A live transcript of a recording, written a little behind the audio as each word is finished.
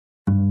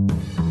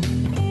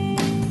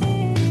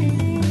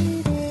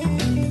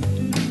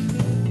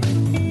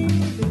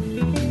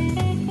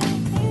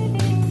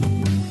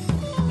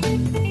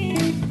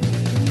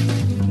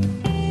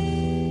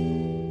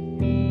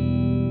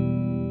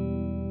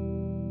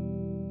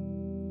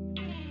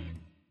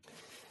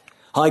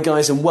Hi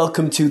guys, and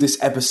welcome to this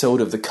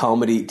episode of the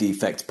Comedy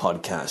Defect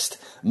Podcast.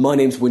 My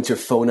name's Winter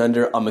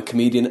Phonander, I'm a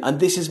comedian, and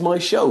this is my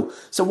show.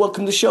 So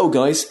welcome to the show,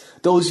 guys.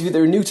 Those of you that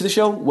are new to the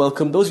show,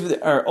 welcome. Those of you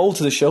that are old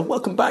to the show,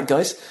 welcome back,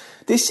 guys.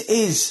 This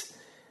is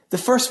the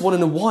first one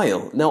in a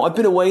while. Now, I've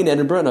been away in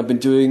Edinburgh, and I've been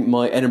doing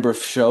my Edinburgh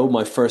show,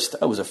 my first,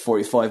 it was a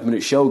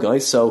 45-minute show,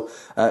 guys. So,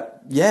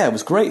 it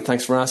was great,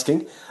 thanks for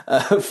asking.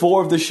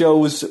 4 of the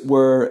shows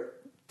were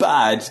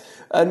bad,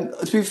 and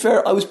to be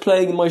fair, I was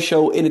playing my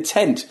show in a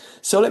tent,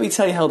 so let me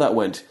tell you how that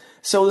went.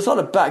 So there's a lot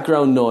of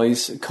background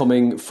noise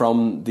coming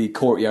from the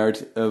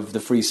courtyard of the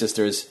Three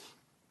Sisters,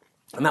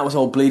 and that was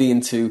all bleeding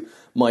into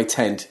my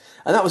tent,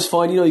 and that was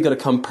fine. You know, you got to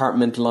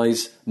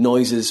compartmentalise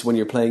noises when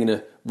you're playing in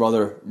a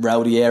rather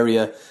rowdy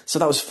area, so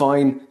that was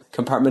fine.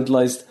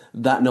 Compartmentalised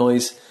that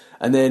noise,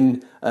 and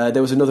then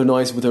there was another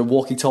noise with a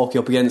walkie-talkie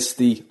up against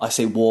the, I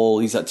say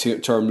wall, use that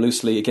term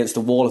loosely, against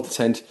the wall of the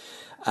tent.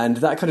 And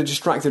that kind of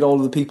distracted all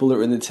of the people that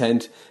were in the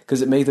tent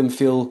because it made them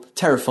feel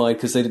terrified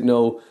because they didn't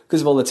know, because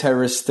of all the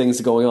terrorist things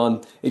that are going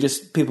on. It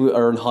just, people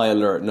are on high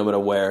alert no matter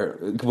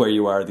where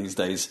you are these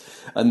days.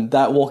 And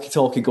that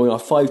walkie-talkie going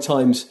off 5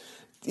 times,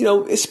 you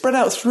know, it spread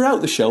out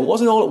throughout the show. It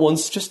wasn't all at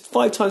once, just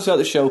 5 times throughout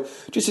the show.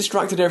 Just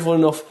distracted everyone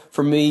enough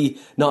for me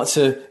not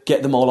to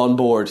get them all on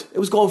board. It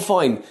was going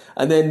fine.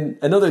 And then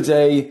another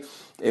day,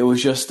 it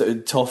was just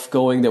tough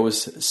going. There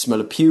was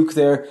smell of puke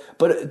there.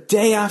 But a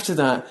day after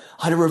that,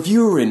 I had a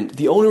reviewer in,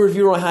 the only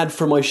reviewer I had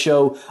for my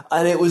show,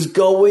 and it was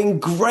going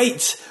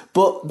great.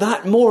 But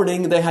that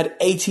morning, they had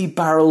 80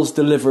 barrels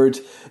delivered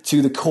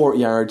to the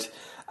courtyard.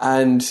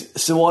 And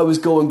so I was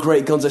going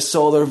great guns. I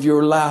saw the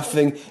reviewer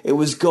laughing. It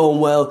was going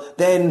well.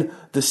 Then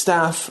the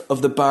staff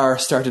of the bar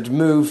started to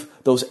move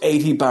those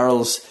 80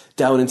 barrels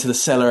down into the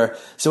cellar.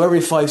 So every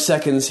 5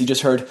 seconds, you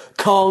just heard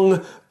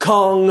Kong,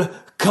 Kong,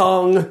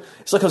 Kong.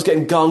 It's like I was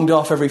getting gonged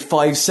off every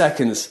 5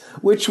 seconds,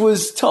 which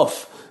was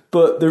tough.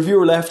 But the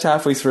reviewer left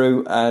halfway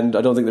through, and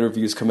I don't think the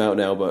review's come out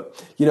now.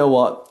 But you know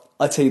what?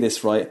 I'll tell you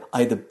this, right? I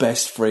had the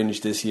best Fringe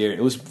this year.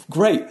 It was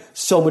great.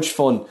 So much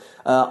fun.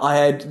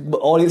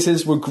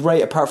 Audiences were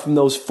great apart from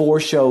those 4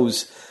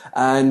 shows,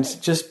 and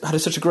just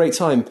had such a great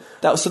time.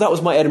 That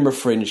was my Edinburgh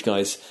Fringe,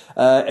 guys.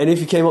 And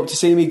if you came up to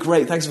see me,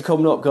 great. Thanks for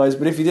coming up, guys.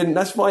 But if you didn't,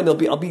 that's fine.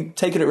 I'll be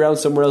taking it around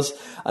somewhere else,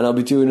 and I'll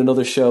be doing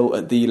another show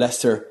at the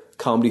Leicester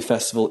Comedy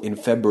Festival in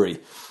February,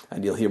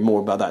 and you'll hear more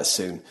about that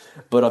soon.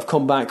 But I've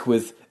come back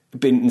with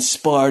been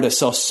inspired. I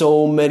saw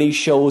so many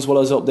shows while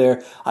I was up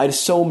there. I did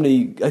so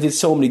many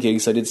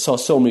gigs. Saw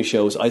so many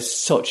shows. I had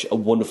such a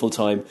wonderful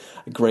time.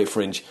 A great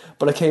Fringe.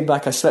 But I came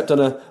back. I slept on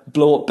a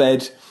blow-up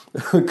bed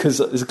because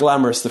it's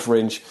glamorous, the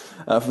Fringe,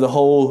 for the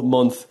whole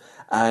month.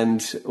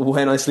 And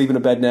when I sleep in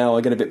a bed now,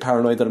 I get a bit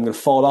paranoid that I'm going to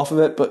fall off of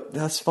it. But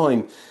that's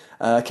fine.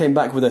 I came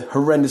back with a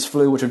horrendous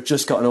flu, which I've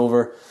just gotten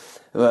over.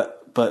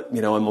 But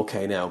you know, I'm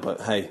okay now.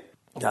 But hey,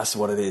 that's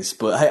what it is.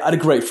 But hey, I had a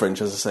great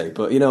Fringe, as I say.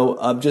 But you know,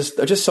 I'm just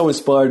so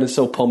inspired and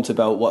so pumped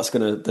about what's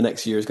the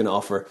next year is gonna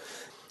offer.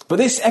 But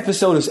this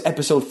episode is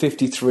episode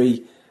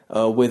 53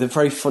 with a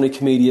very funny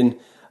comedian.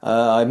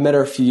 I met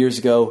her a few years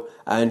ago,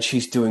 and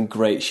she's doing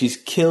great. She's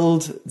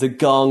killed the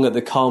gong at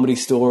the Comedy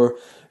Store.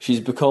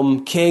 She's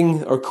become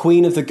king or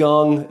queen of the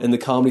gong in the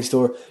Comedy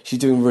Store. She's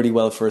doing really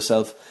well for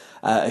herself.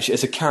 She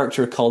has a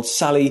character called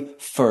Sally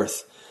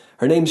Firth.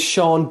 Her name's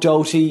Sian,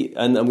 Doughty,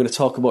 and I'm going to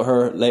talk about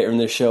her later in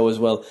this show as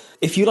well.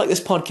 If you like this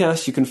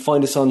podcast, you can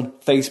find us on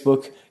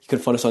Facebook, you can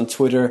find us on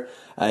Twitter,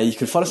 you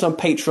can find us on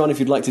Patreon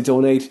if you'd like to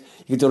donate.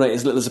 You can donate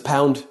as little as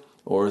 £1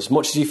 or as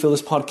much as you feel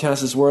this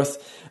podcast is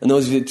worth. And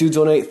those of you that do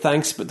donate,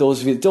 thanks, but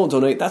those of you that don't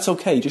donate, that's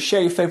okay. Just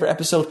share your favourite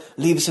episode,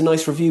 leave us a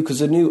nice review, because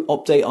the new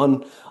update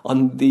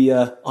on the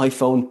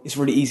iPhone, it's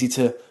really easy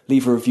to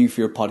leave a review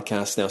for your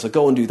podcast now. So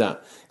go and do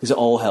that, because it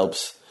all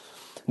helps.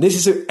 This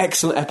is an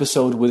excellent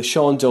episode with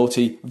Sian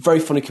Doughty, very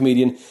funny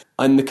comedian,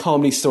 and the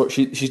Comedy Store.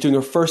 She's doing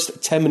her first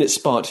 10-minute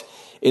spot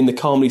in the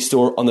Comedy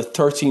Store on the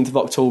 13th of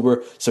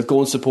October, so go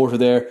and support her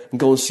there and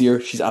go and see her.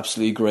 She's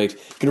absolutely great.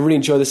 You're going to really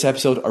enjoy this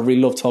episode. I really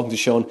love talking to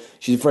Sian.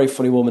 She's a very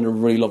funny woman and a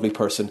really lovely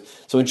person.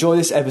 So enjoy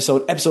this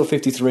episode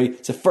 53.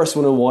 It's the first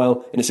one in a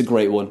while, and it's a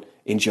great one.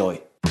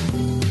 Enjoy.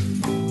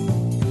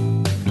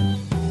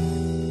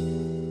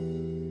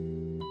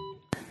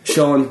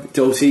 Sian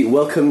Doughty,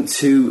 welcome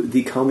to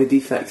the Comedy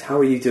Defect. How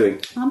are you doing?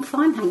 I'm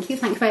fine, thank you.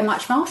 Thank you very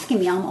much for asking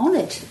me. I'm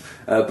honoured.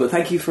 But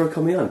thank you for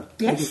coming on.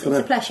 Yes, it's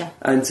a pleasure.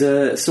 And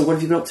so what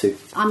have you been up to?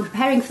 I'm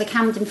preparing for the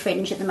Camden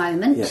Fringe at the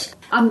moment. Yeah.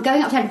 I'm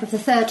going up to Edinburgh for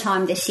the 3rd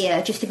time this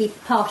year, just to be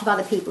part of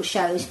other people's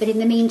shows. But in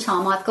the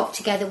meantime, I've got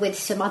together with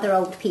some other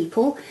old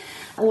people,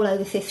 all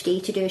over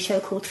 50, to do a show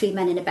called 3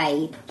 Men and a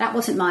Babe. That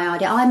wasn't my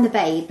idea. I'm the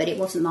babe, but it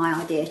wasn't my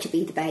idea to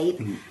be the babe.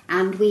 Mm-hmm.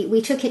 And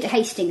we took it to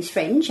Hastings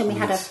Fringe, and we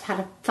had a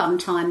fun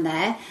time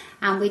there.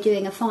 And we're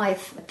doing a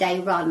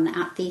 5-day run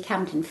at the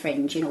Camden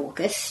Fringe in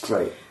August.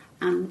 Right.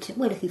 And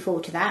we're looking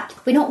forward to that.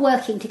 We're not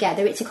working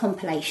together, it's a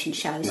compilation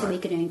show, so we're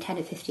doing 10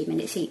 or 15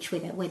 minutes each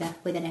with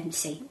an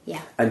MC,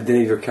 yeah. And the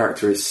name of your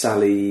character is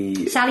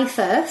Sally... Sally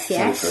Firth,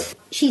 yes. Sally Firth.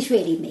 She's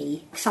really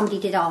me. Somebody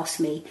did ask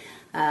me,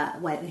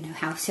 where, you know,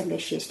 how similar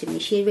she is to me.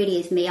 She really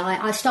is me.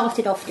 I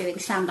started off doing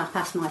stand-up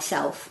as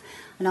myself,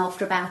 and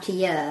after about a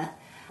year,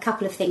 a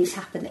couple of things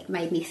happened that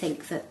made me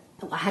think that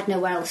I had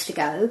nowhere else to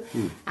go,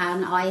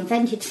 and I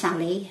invented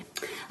Sally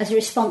as a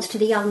response to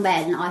the young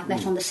men I'd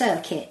met on the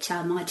circuit.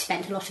 I'd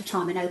spent a lot of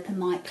time in open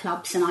mic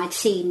clubs, and I'd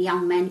seen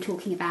young men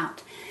talking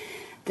about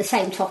the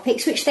same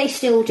topics, which they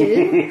still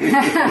do,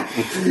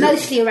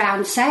 mostly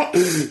around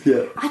sex.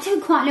 Yeah. I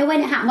don't quite know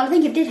when it happened. Well, I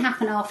think it did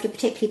happen after a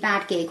particularly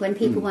bad gig when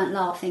people weren't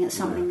laughing at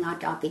something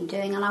I'd been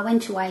doing, and I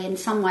went away and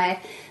somewhere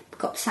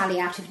got Sally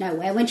out of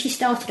nowhere. When she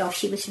started off,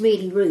 she was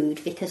really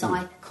rude because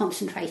I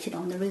concentrated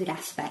on the rude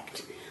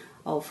aspect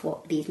of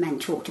what these men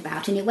talked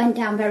about, and it went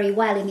down very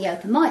well in the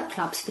open mic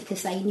clubs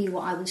because they knew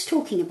what I was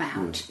talking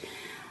about.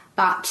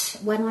 But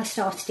when I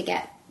started to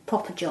get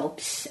proper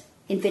jobs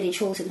in village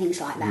halls and things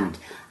like that,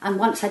 and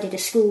once I did a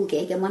school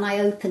gig, and when I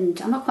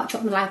opened, I'm not quite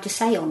sure what I'm allowed to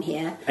say on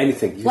here.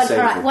 Anything, you can say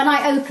anything. When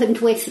I opened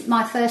with,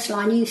 my first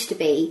line used to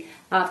be,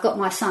 I've got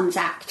my son's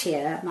act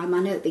here, my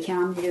notebook here,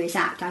 I'm going to do his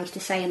act. I used to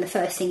say, and the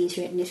first thing he's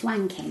written is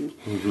wanking,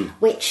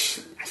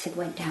 which I said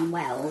went down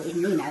well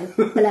in, you know,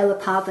 below a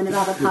pub and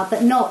above a pub,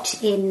 but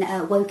not in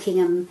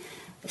Wokingham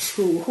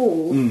School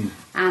Hall,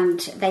 and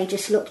they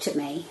just looked at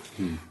me.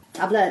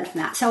 I've learned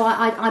from that. So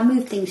I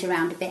moved things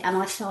around a bit, and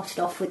I started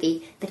off with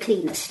the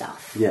cleaner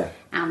stuff. Yeah.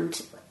 And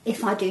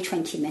if I do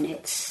 20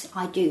 minutes,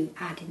 I do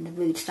add in the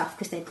rude stuff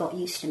because they've got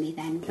used to me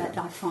then, but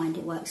I find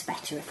it works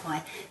better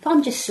if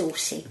I'm just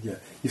saucy. Yeah.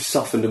 You've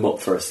softened them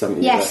up first, haven't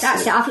you? Yes,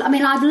 that's it.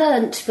 I've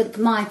learnt,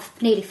 for my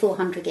nearly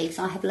 400 gigs,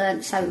 I have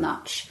learnt so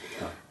much.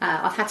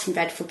 I've had some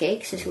dreadful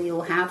gigs, as we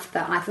all have,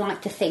 but I'd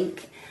like to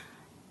think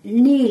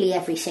nearly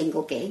every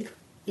single gig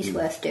is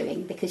worth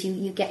doing because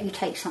you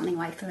take something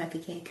away from every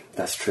gig.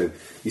 That's true.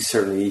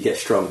 You get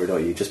stronger,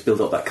 don't you? Just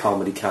build up that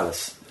comedy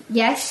callus.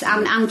 Yes,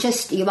 and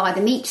just you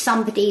either meet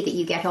somebody that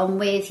you get on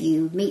with,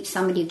 you meet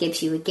somebody who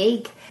gives you a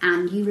gig,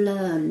 and you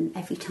learn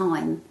every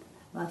time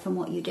from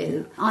what you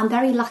do. I'm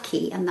very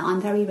lucky in that I'm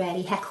very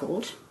rarely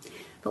heckled.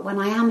 But when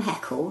I am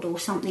heckled or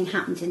something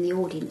happens in the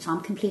audience,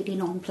 I'm completely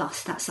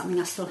nonplussed. That's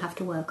something I still have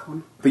to work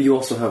on. But you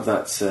also have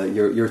that,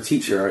 you're a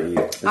teacher, aren't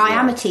you? I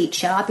am a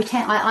teacher.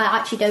 I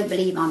actually don't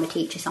believe I'm a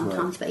teacher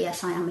sometimes, but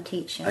yes, I am a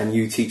teacher. And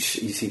you teach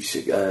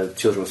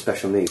children with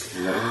special needs,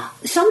 isn't that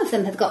right? Some of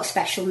them have got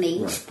special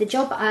needs. Right. The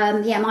job,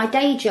 my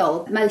day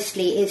job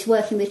mostly is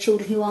working with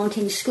children who aren't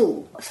in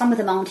school. Some of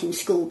them aren't in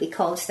school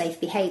because they've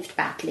behaved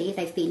badly,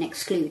 they've been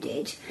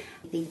excluded.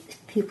 The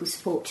pupil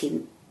support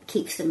team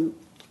keeps them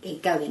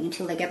going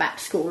until they go back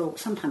to school, or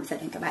sometimes they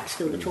don't go back to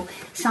school at all.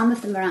 Some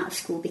of them are out of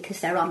school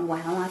because they're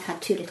unwell. I've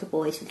had 2 little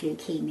boys with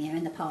leukemia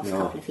in the past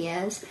couple of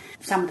years.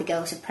 Some of the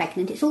girls are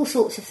pregnant. It's all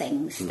sorts of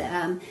things.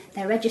 They're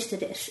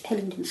registered at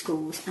Hillingdon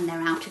schools and they're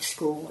out of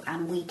school,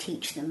 and we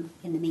teach them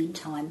in the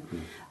meantime.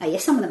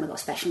 Some of them have got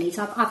special needs.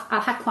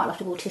 I've had quite a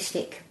lot of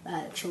autistic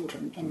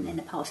children in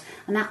the past,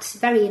 and that's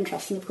very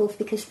interesting, of course,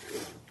 because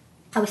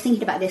I was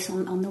thinking about this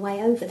on the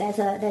way over.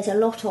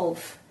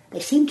 There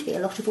seem to be a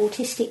lot of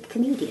autistic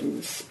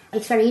comedians.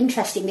 It's very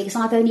interesting because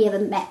I've only ever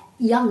met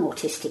young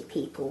autistic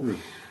people.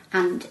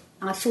 And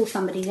I saw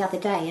somebody the other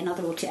day,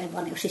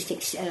 one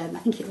autistic, I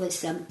think it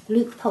was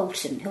Luke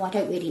Poulton, who I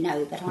don't really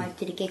know, but I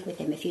did a gig with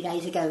him a few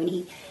days ago, and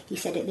he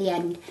said at the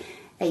end,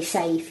 they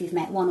say if you've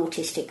met one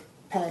autistic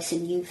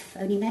person, you've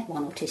only met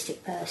one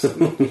autistic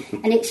person.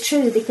 And it's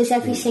true, because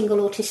every single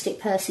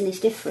autistic person is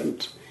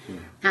different.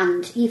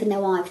 And even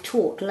though I've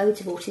taught loads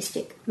of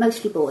autistic,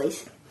 mostly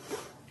boys,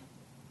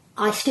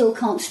 I still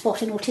can't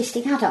spot an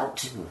autistic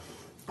adult.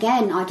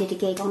 Again, I did a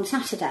gig on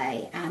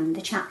Saturday, and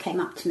the chap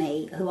came up to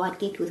me, who I'd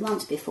gigged with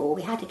once before.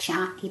 We had a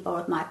chat, he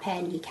borrowed my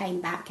pen, he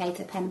came back, gave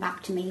the pen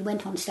back to me, he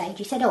went on stage,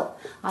 he said, "Oh,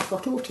 I've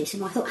got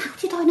autism." I thought, how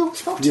did I not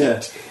spot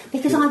it?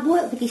 Because I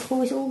work with these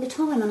boys all the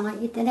time, and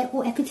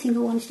every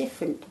single one's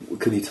different.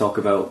 Can you talk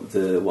about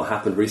what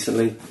happened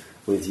recently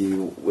with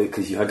you,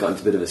 because you had got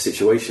into a bit of a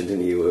situation,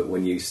 didn't you,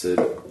 when you used to...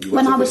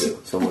 When I was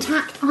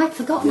attacked, I'd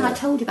forgotten I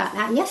told you about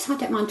that. Yes, I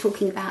don't mind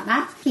talking about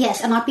that. Yes,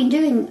 and I've been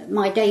doing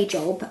my day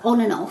job on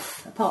and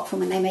off, apart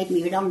from when they made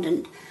me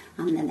redundant,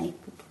 and then they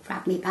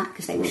grabbed me back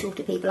because they were short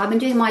of people. I've been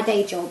doing my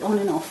day job on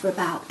and off for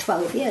about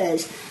 12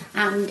 years,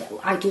 and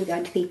I do go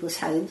into people's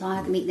homes. I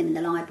either meet them in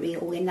the library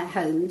or in their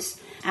homes.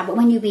 But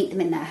when you meet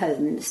them in their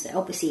homes,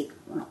 obviously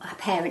a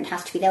parent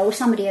has to be there, or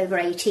somebody over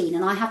 18.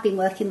 And I have been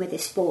working with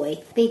this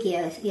boy, big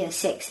year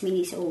 6. I mean,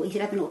 he's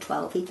 11 or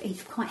 12.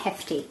 He's quite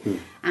hefty,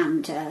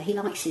 and he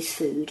likes his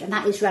food, and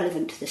that is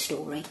relevant to the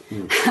story.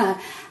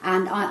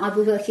 And I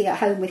was working at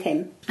home with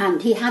him,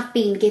 and he had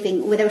been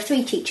giving... Well, there were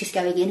 3 teachers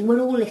going in, and we're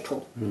all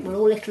little. We're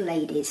all little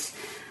ladies.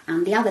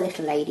 And the other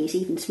little ladies,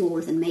 even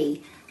smaller than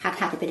me,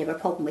 had a bit of a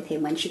problem with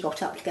him. When she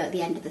got up to go at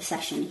the end of the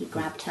session, he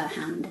grabbed her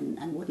hand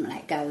and wouldn't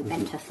let go,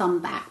 bent her thumb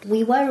back.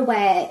 We were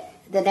aware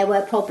that there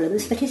were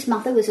problems, but his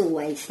mother was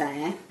always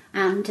there.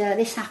 And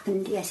this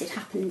happened, it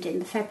happened in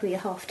the February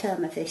half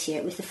term of this year.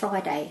 It was the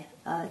Friday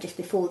just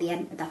before the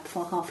end of that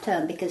half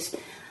term, because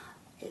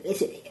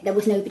there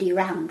was nobody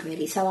around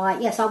really. So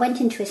I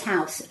went into his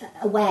house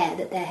aware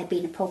that there had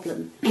been a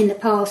problem in the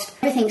past.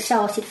 Everything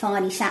started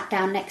fine. He sat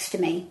down next to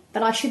me,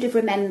 but I should have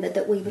remembered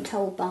that we were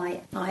told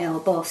by our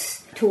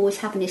boss to always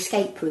have an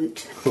escape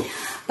route.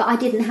 But I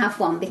didn't have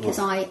one because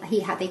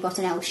they got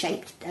an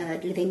L-shaped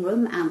living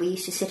room, and we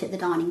used to sit at the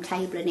dining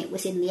table, and it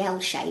was in the L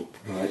shape.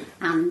 Right.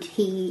 And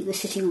he was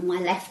sitting on my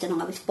left,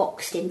 and I was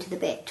boxed into the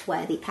bit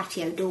where the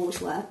patio doors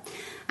were.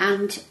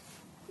 And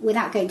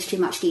without going into too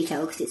much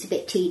detail because it's a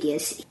bit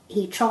tedious,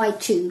 he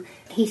tried to.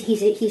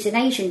 He's an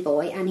Asian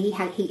boy, and he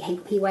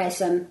wears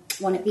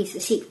he's a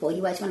Sikh boy.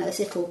 He wears one of those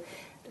little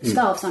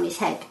scarves on his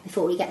head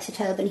before he gets a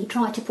turban. He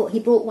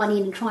brought one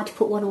in and tried to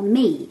put one on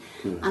me,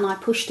 and I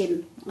pushed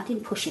him. I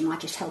didn't push him. I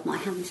just held my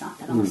hands up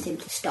and asked him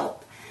to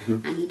stop.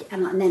 And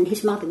then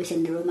his mother was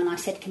in the room, and I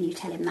said, "Can you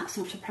tell him that's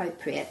not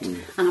appropriate?"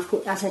 And of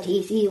course, I said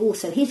he's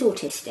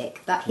autistic,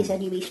 but he's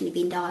only recently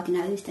been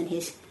diagnosed, and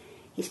his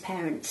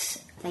parents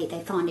they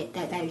find it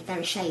they're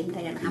ashamed.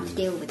 They don't know how to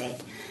deal with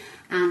it.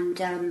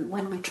 And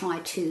when I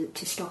tried to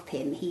stop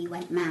him, he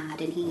went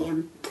mad, and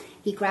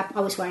he grabbed.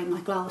 I was wearing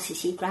my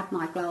glasses. He grabbed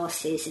my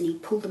glasses and he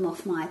pulled them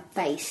off my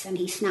face, and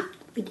he snapped.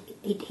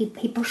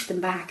 He pushed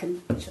them back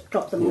and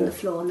dropped them on the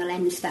floor, and the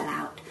lens fell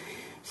out.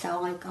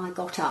 So I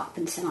got up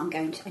and said, "I'm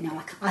going to."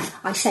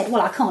 I said,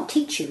 "Well, I can't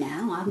teach you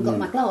now. I haven't got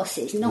my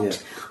glasses.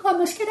 I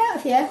must get out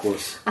of here." Of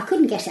course. I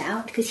couldn't get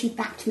out because he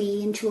backed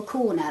me into a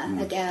corner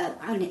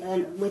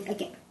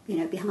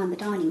behind the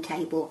dining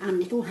table,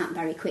 and it all happened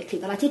very quickly.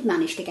 But I did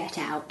manage to get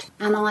out,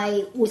 and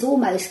I was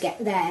almost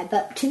there.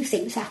 But two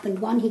things happened.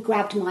 One, he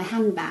grabbed my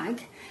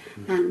handbag.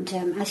 And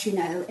as you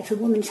know, if a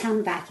woman's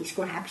handbag is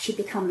grabbed, she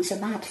becomes a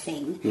mad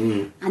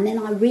thing. And then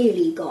I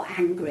really got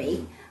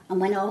angry and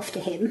went after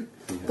him,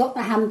 got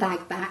the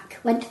handbag back,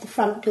 went to the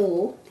front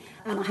door,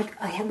 and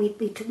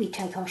we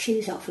take our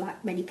shoes off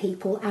like many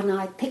people, and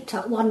I picked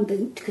up one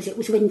boot because it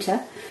was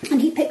winter, and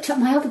he picked up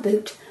my other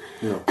boot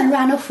and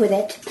ran off with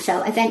it.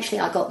 So eventually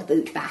I got the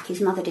boot back. His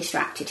mother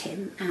distracted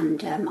him,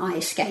 and I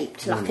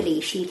escaped.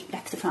 Luckily, she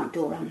left the front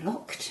door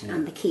unlocked,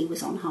 and the key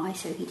was on high,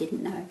 so he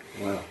didn't know.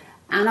 Wow.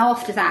 And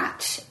after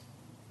that,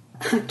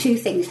 two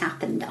things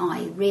happened.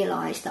 I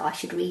realised that I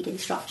should read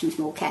instructions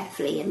more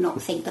carefully and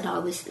not think that I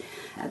was,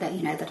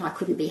 that I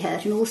couldn't be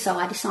hurt. And also,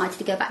 I decided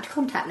to go back to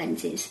contact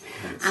lenses.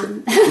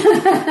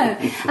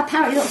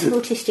 Apparently, lots of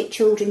autistic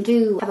children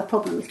do have a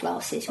problem with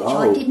glasses, which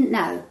I didn't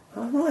know.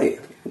 Oh, right.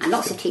 And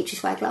lots of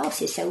teachers wear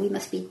glasses, so we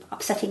must be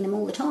upsetting them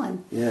all the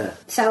time. Yeah.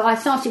 So I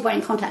started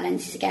wearing contact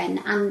lenses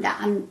again, and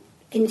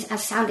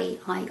as Sally,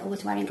 I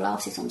was wearing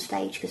glasses on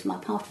stage because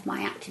part of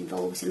my act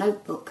involves a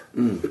notebook.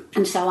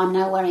 And so I'm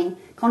now wearing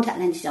contact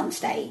lenses on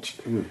stage.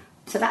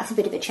 So that's a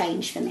bit of a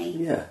change for me.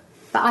 Yeah.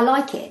 But I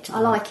like it. I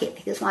like it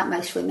because, like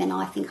most women,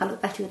 I think I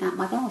look better without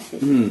my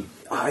glasses.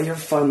 I ever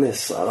found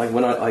this, like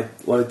when I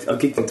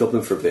gigged in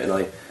Dublin for a bit,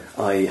 and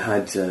I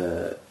had,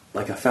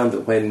 I found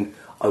that when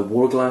I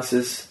wore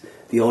glasses,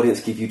 the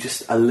audience give you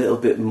just a little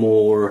bit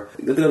more.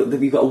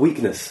 You've got a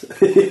weakness.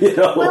 You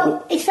know?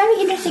 Well, it's very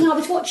interesting. I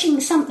was watching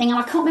something, and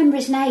I can't remember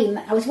his name.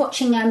 I was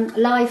watching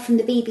live from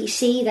the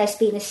BBC. There's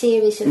been a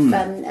series of.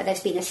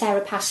 There's been a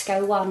Sarah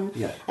Pascoe one,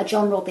 a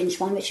John Robbins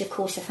one, which of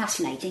course are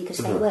fascinating because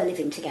they were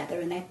living together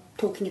and they're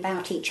talking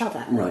about each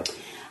other. Right.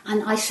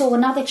 And I saw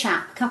another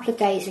chap a couple of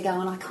days ago,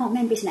 and I can't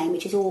remember his name,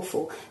 which is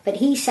awful. But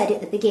he said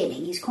at the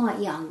beginning, he's quite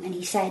young, and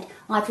he said,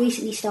 "I've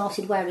recently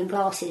started wearing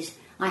glasses.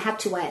 I had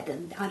to wear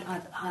them, and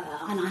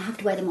I have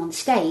to wear them on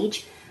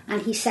stage."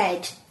 And he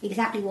said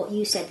exactly what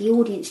you said. The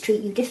audience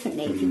treat you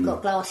differently if you've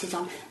got glasses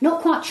on.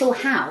 Not quite sure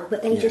how,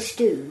 but they just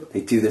do.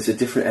 They do. There's a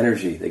different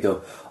energy. They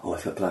go, "Oh,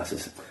 I've got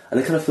glasses," and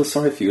they kind of feel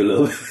sorry for you a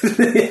little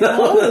bit. You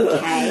know?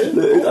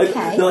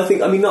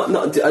 Okay. I mean,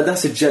 not.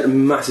 That's a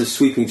massive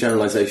sweeping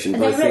generalisation.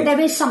 But there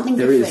is something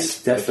there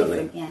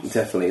different. There is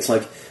definitely. It's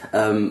like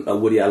a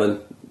Woody Allen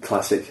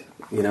classic.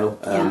 You know,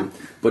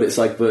 but it's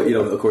like,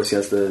 of course he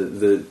has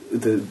the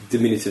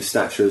diminutive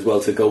stature as well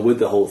to go with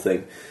the whole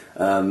thing.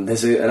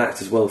 There's an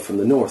actor as well from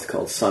the north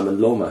called Simon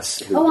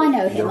Lomas. I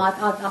know him.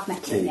 I've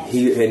met him. Yes.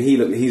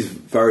 He's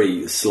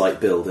very slight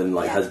build and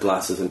has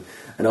glasses and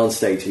on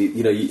stage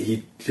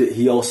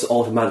he also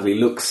automatically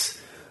looks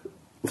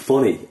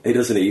funny,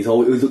 doesn't he? He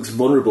looks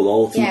vulnerable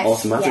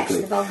automatically.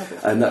 Yes, vulnerable.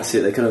 And that's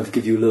it. They kind of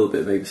give you a little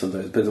bit, maybe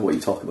sometimes, depends on what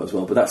you talk about as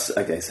well. But that's,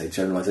 I guess, a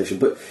generalisation.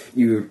 But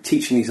you're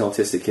teaching these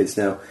autistic kids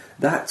now.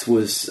 That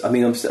was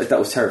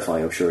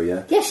terrifying, I'm sure,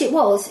 yeah? Yes, it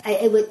was.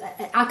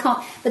 I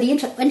can't... But the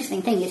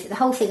interesting thing is that the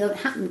whole thing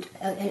happened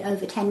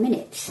over 10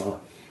 minutes. Oh.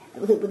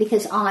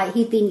 Because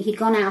he'd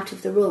gone out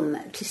of the room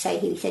to say,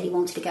 he said he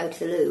wanted to go to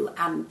the loo,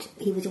 and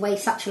he was away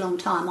such a long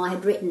time. I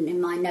had written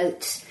in my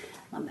notes...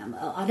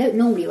 I don't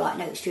normally write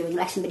notes during a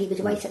lesson, but he was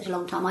away such a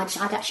long time. I'd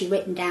actually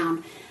written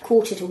down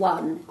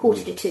 1:45,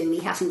 1:45, he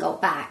hasn't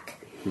got back.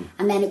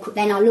 And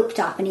then I looked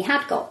up and he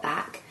had got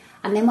back.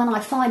 And then when I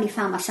finally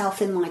found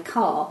myself in my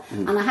car,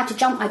 and I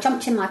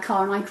jumped in my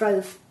car and I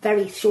drove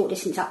very short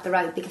distance up the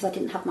road because I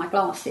didn't have my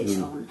glasses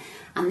on.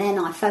 And then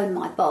I phoned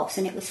my boss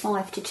and it was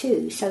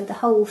 1:55. So the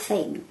whole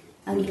thing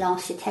only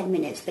lasted 10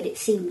 minutes, but it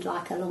seemed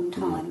like a long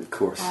time. Of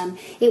course.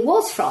 It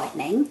was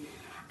frightening,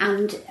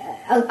 and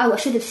I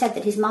should have said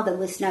that his mother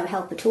was no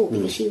help at all,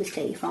 because she was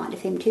clearly frightened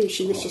of him too.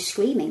 She was just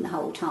screaming the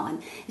whole time.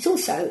 It's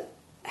also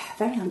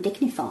very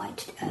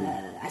undignified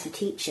as a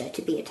teacher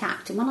to be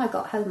attacked. And when I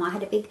got home,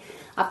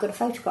 I've got a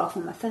photograph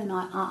on my phone.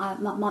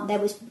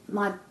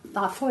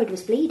 My forehead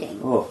was bleeding.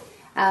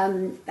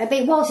 But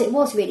it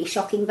was really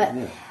shocking. But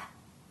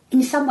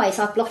in some ways,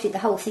 I've blotted the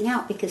whole thing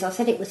out, because I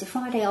said it was a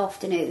Friday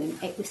afternoon.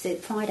 It was the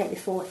Friday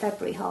before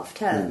February half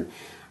term.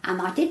 And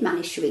I did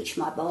manage to reach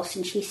my boss,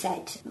 and she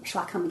said,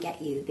 "Shall I come and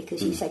get you?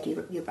 Because you said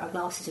your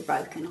glasses are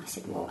broken." I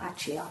said, "Well,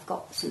 actually, I've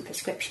got some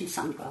prescription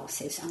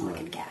sunglasses, and I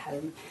can get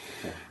home."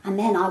 Yeah. And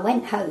then I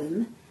went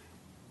home,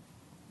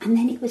 and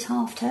then it was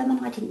half term,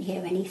 and I didn't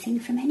hear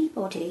anything from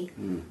anybody.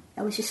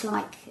 It was just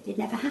like it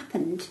never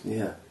happened.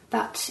 Yeah.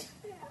 But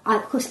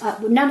of course,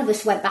 none of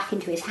us went back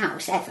into his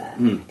house ever.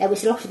 There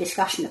was a lot of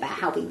discussion about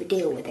how we would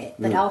deal with it,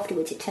 but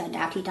afterwards it turned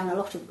out he'd done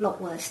a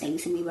lot worse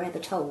things than we were ever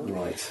told.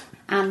 Right.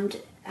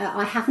 And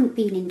I haven't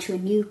been into a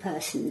new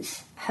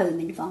person's home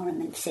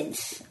environment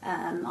since.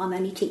 I'm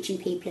only teaching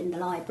people in the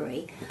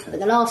library. Okay. But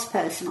the last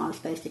person I was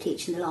supposed to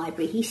teach in the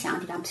library, he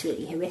sounded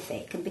absolutely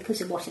horrific. And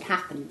because of what had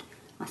happened,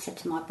 I said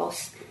to my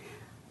boss,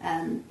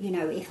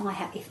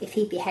 if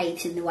he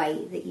behaves in the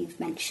way that you've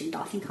mentioned,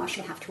 I think I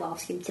shall have to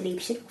ask him to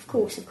leave. She said, of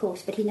course.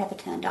 But he never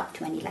turned up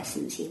to any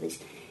lessons.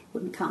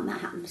 Wouldn't come.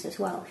 That happens as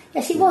well.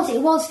 Yes, it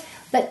was.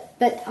 But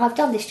I've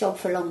done this job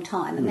for a long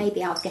time, and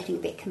maybe I was getting a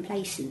bit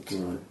complacent.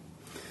 Right.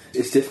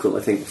 It's difficult,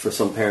 I think, for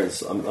some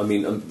parents. I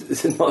mean,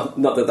 it's not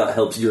that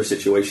helps your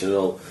situation at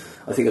all.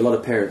 I think a lot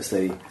of parents,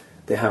 they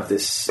have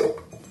this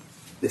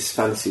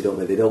fantasy, don't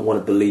they? They don't want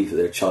to believe that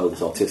their child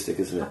is autistic,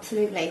 isn't it?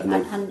 Absolutely.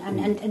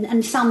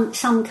 And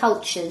some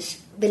cultures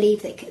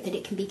believe that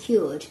it can be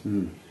cured.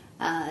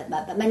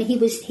 But when he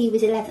was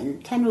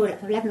 10 or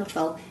 11 or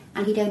 12,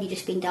 and he'd only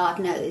just been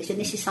diagnosed, and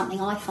this is something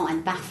I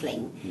find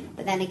baffling.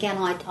 But then again,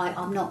 I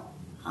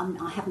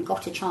haven't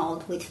got a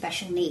child with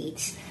special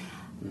needs.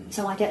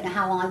 So I don't know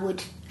how I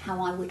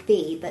would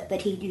be, but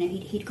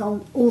he'd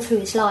gone all through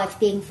his life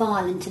being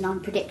violent and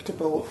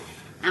unpredictable,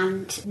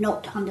 and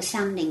not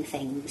understanding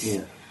things.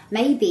 Yeah.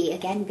 Maybe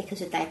again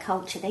because of their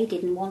culture, they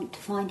didn't want to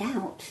find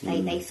out.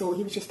 They thought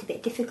he was just a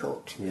bit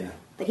difficult. Yeah.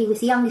 But he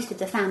was the youngest of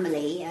the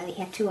family.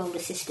 He had 2 older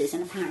sisters,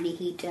 and apparently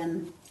he'd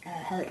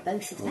hurt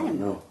both of them.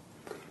 No.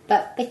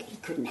 But he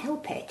couldn't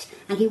help it,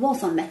 and he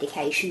was on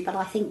medication. But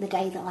I think the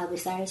day that I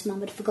was there, his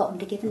mum had forgotten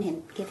to give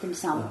him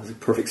some. It was a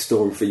perfect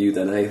storm for you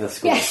then, eh? That's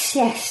good.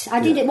 Yes.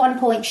 I did at one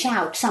point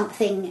shout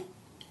something.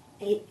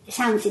 It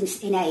sounds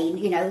inane,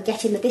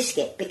 get him a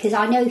biscuit, because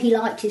I know he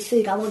liked his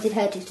food. I wanted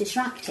her to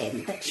distract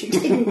him, but she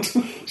didn't.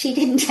 She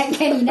didn't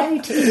take any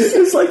notice.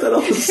 It's like that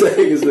old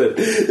saying, isn't it?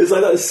 It's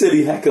like that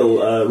silly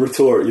heckle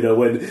retort,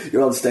 when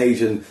you're on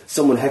stage and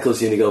someone heckles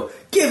you and you go,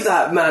 "Give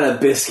that man a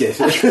biscuit."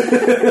 Well,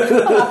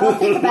 I'll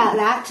think about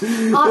that.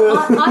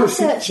 I'm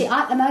searching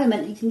at the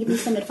moment. You can give me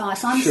some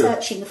advice. I'm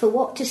searching for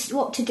what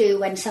to do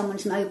when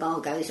someone's mobile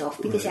goes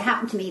off, because it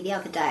happened to me the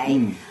other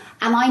day,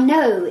 and I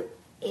know.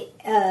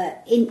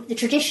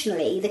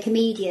 Traditionally, the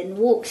comedian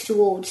walks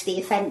towards the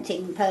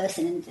offending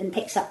person and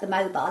picks up the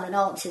mobile and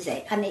answers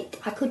it, and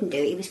I couldn't do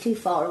it. He was too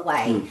far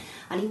away,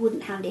 and he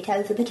wouldn't hand it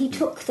over. But he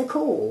took the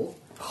call.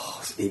 Oh,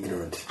 it's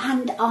ignorant.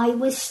 And I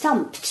was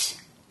stumped.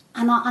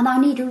 And I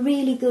need a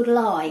really good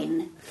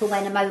line for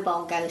when a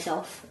mobile goes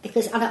off,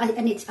 because it's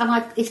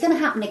going to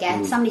happen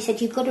again. Somebody said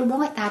you've got to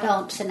write that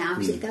answer now,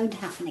 because it's going to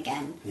happen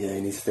again. Yeah,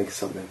 you need to think of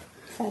something.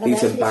 So you need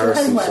to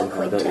embarrass them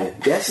somehow, don't you?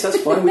 Yes, that's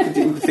fine. We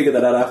can figure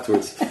that out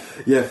afterwards.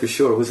 Yeah, for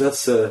sure.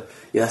 That's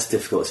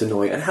difficult. It's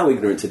annoying. And how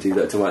ignorant to do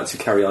that, to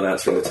carry on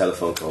answering a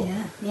telephone call.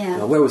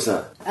 Yeah. Where was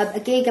that? A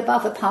gig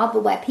above a pub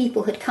where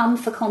people had come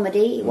for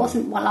comedy. It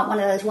wasn't like one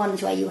of those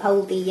ones where you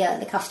hold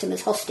the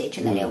customers hostage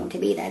and they don't want to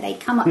be there. They'd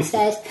come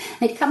upstairs.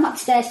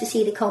 To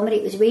see the comedy.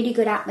 It was really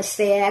good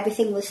atmosphere.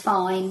 Everything was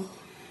fine.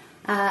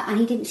 And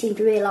he didn't seem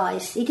to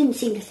realise, he didn't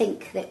seem to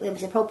think that there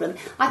was a problem.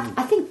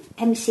 I think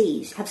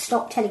MCs have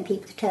stopped telling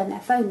people to turn their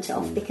phones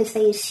off because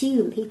they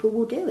assume people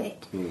will do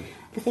it.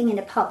 The thing in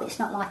a pub, it's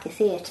not like a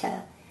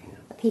theatre.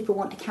 People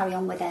want to carry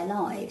on with their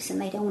lives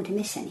and they don't want to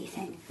miss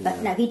anything.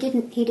 But no, he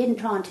didn't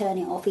try and turn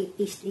it off.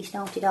 He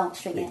started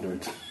answering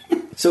it.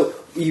 So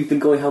you've been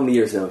going how many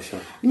years now,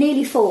 Sian?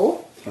 Nearly 4.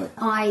 Right.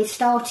 I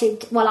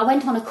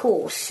went on a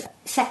course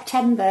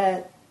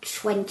September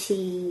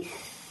 2013.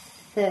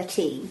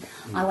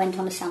 I went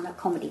on a stand-up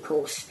comedy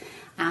course,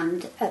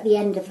 and at the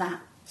end of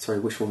that... Sorry,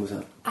 which one was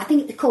that? I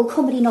think it's called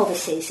Comedy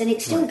Novices, and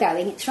it's still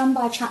going. It's run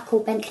by a chap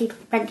called Bentley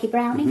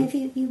Browning. Have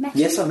you met him?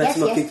 Yes, I met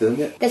him. I've them,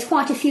 yeah. There's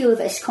quite a few of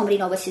us comedy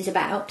novices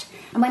about,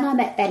 and when I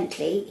met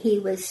Bentley, he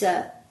was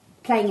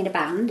playing in a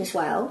band as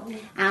well,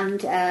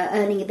 and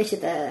earning a bit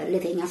of a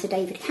living as a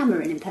David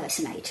Cameron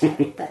impersonator,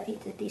 but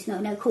there's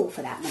no call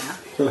for that now.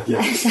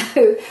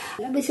 So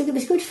it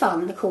was good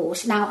fun, the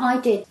course. Now, I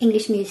did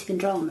English music and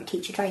drama at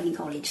Teacher Training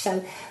College,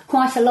 so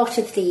quite a lot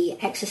of the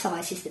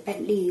exercises that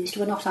Bentley used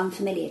were not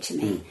unfamiliar to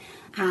me.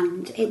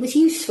 and it was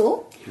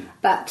useful,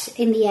 but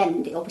in the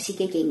end, obviously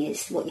gigging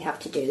is what you have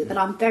to do. But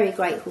I'm very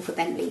grateful for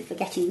Bentley for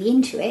getting me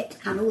into it,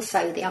 and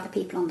also the other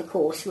people on the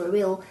course were a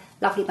real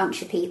lovely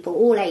bunch of people,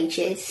 all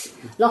ages.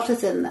 A lot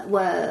of them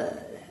were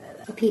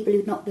people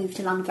who'd not moved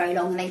to London very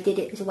long, and they did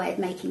it as a way of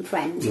making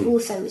friends. It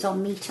also was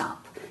on Meetup.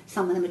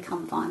 Some of them would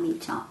come via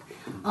Meetup.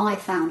 I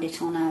found it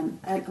on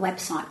a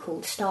website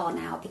called Star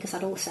Now, because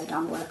I'd also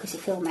done work as a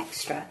film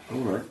extra,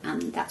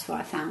 and that's where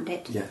I found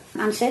it. Yeah.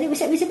 And so it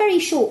was a very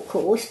short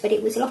course, but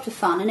it was a lot of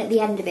fun. And at the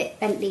end of it,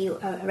 Bentley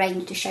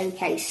arranged a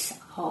showcase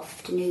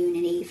afternoon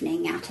and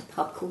evening at a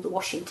pub called the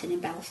Washington in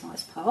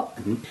Belsize Park,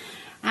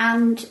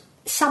 and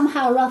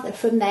somehow or other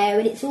from there,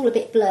 and it's all a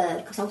bit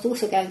blurred because I was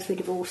also going through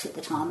divorce at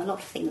the time, a lot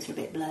of things were a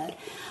bit blurred,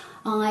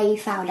 I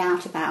found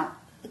out about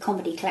the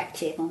Comedy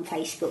Collective on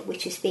Facebook,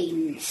 which has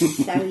been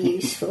so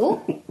useful.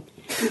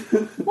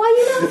 Why are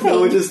you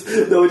laughing?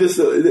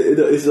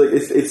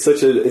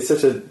 It's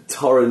such a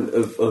torrent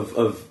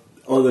of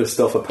other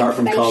stuff apart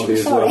from comedy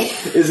as well,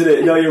 isn't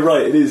it? No, you're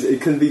right. It is.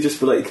 It can be just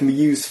for it can be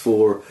used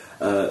for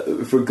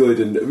good,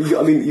 and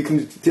I mean you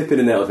can dip in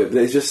and out of it, but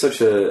there's just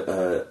such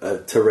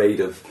a tirade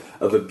of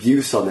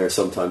abuse on there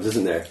sometimes,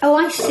 isn't there? Oh,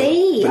 I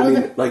see.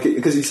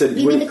 Because you said...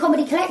 You mean the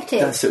Comedy Collective?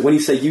 That's it. When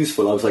you say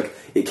useful, I was like,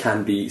 it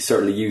can be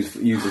certainly used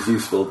as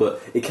useful, but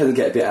it can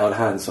get a bit out of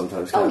hand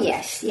sometimes.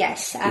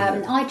 Yes.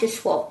 I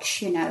just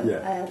watch,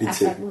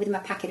 with my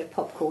packet of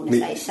popcorn, as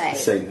they say.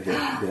 Same,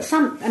 yeah.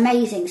 Some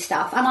amazing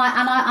stuff, and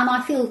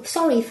I feel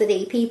sorry for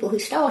the people who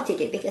started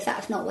it, because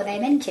that's not what they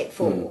meant it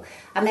for.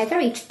 And they're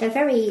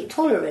very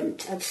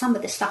tolerant of some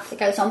of the stuff that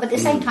goes on, but at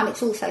the same time,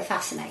 it's also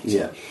fascinating.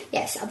 Yeah.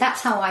 Yes,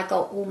 that's how I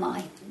got all my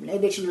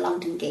original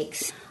London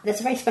gigs. There's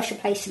a very special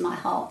place in my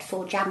heart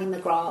for Jamie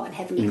McGrath and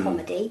Heavenly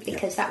Comedy,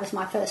 because that was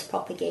my first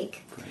proper gig.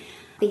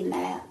 Been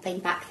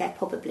back there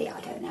probably, I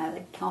don't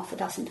know, half a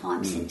dozen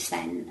times since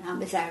then. I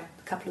was there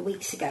a couple of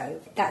weeks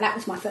ago. That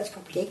was my first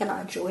proper gig, and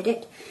I enjoyed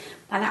it.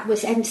 And that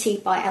was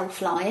emceed by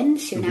Elf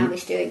Lyons, who now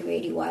is doing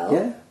really well.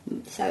 Yeah.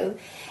 So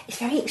it's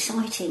very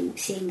exciting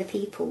seeing the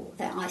people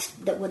that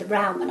were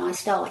around when I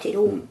started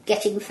all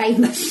getting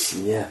famous.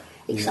 Yeah.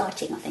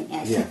 Exciting, I think,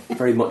 yes. Yeah,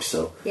 very much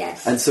so.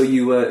 Yes. And so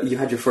you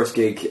had your first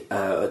gig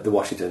at the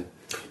Washington.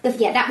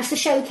 That was the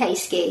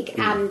showcase gig,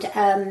 and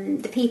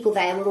the people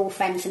there were all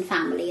friends and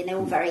family, and they were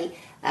all very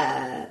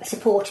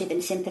supportive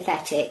and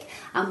sympathetic.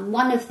 And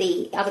one of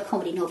the other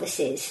comedy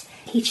novices,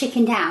 he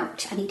chickened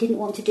out and he didn't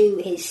want to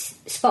do his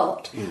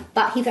spot,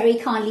 but he very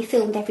kindly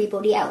filmed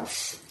everybody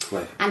else.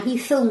 Right. And he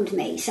filmed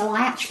me, so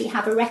I actually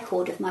have a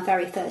record of my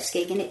very first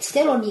gig, and it's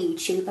still on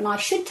YouTube, and I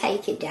should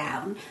take it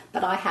down,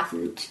 but I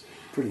haven't.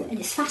 Brilliant. And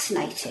it's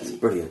fascinating. It's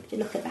brilliant to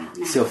look at that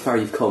now. See how far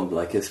you've come.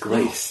 It's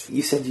great. Yes.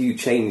 You said you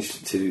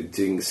changed to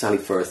doing Sally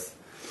Firth.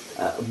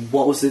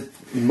 What was it?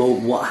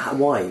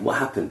 Why? What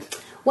happened?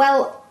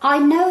 Well, I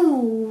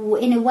know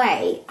in a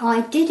way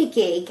I did a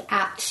gig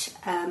at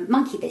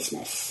Monkey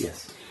Business.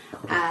 Yes.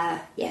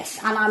 Yes,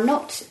 and I'm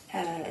not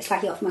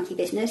slightly off Monkey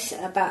Business,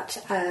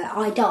 but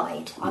I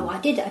died. I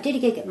did a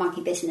gig at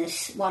Monkey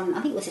Business. I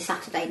think it was a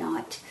Saturday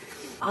night.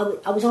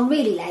 I was on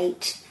really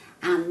late,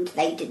 and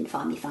they didn't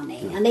find me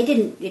funny, and they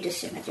didn't. They just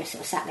sort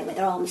of sat there with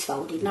their arms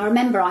folded. And I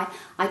remember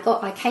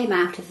I came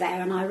out of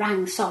there and I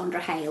rang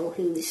Sandra Hale,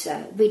 who's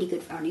a really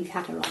good friend. You've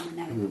had her on, I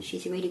know.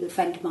 She's a really good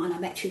friend of mine. I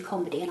met through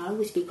comedy, and I'll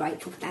always be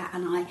grateful for that.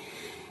 And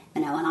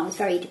I was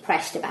very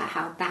depressed about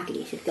how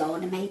badly it had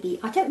gone, and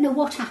maybe I don't know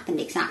what happened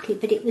exactly,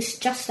 but it was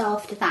just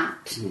after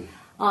that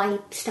I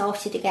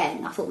started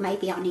again. I thought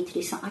maybe I need to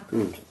do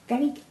something.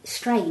 Very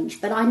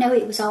strange, but I know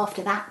it was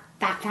after that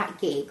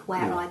gig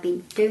where I'd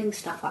been doing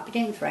stuff I'd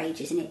been doing for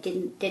ages, and it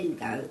didn't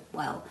go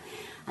well.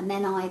 And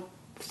then I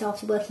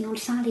started working on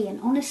Sally, and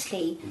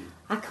honestly,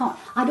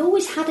 I'd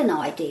always had an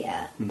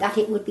idea that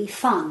it would be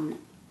fun,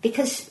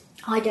 because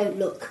I don't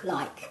look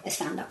like a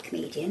stand-up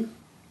comedian,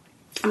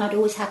 and I'd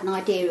always had an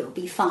idea it would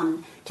be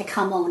fun to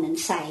come on and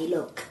say,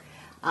 look,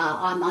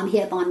 I'm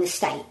here by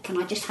mistake, and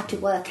I just had to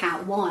work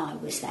out why I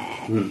was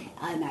there.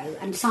 I know.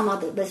 And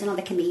there's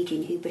another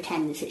comedian who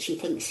pretends that she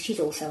thinks she's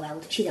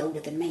also she's older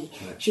than me.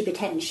 Right. She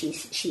pretends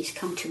she's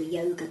come to a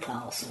yoga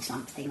class or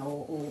something,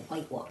 or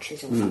Weight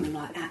Watchers or something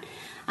like that.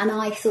 And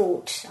I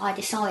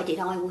decided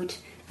I would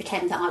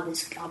pretend that I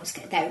was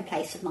there in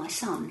place of my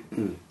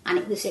son. And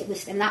it was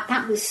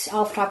that was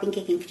after I'd been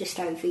gigging for just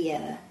over a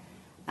year.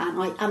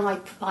 And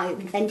I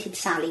invented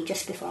Sally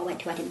just before I went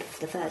to Edinburgh for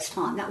the first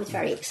time. That was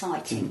very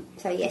exciting.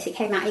 So yes, it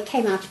came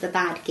out of a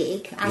bad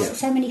gig, as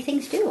so many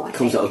things do. I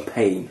comes think. Out of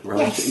pain,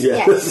 right?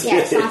 Yes.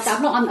 I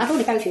don't want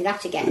to go through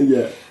that again.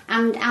 Yeah.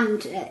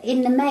 And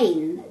in the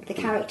main, the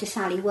character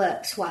Sally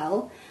works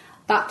well,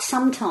 but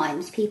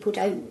sometimes people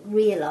don't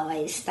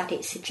realise that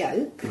it's a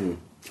joke.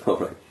 All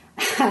right.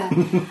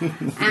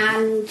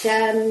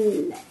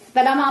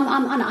 But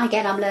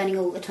I'm learning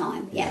all the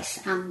time. Yes,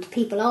 and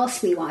people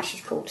ask me why she's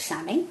called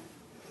Sally,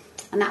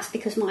 And that's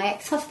because my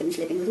ex-husband's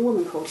living with a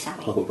woman called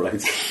Sally. Oh, right.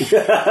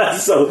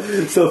 so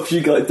if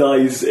you got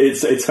dies,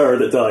 it's her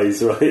that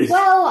dies, right?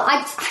 Well,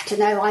 I don't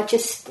know.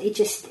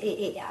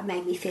 It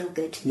made me feel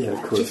good. Yeah,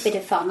 of course. Just a bit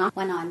of fun.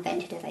 When I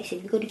invented her, they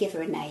said, "We've got to give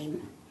her a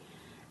name."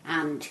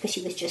 And because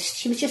she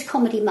was just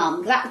comedy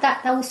mum.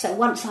 That also,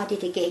 once I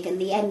did a gig and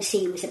the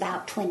MC was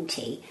about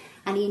 20,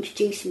 and he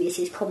introduced me as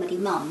his comedy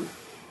mum,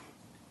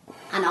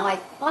 and I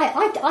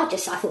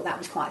thought that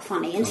was quite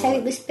funny, and so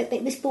it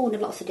was born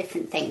of lots of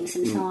different things,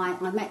 and so I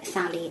met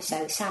Sally.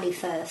 So Sally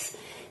Firth,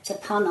 it's a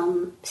pun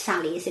on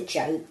Sally as a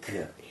joke.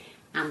 Yeah.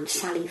 And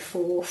Sally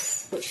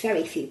Forth, which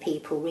very few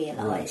people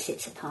realise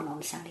it's a pun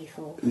on Sally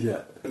Forth.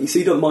 Yeah. So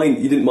you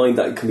didn't mind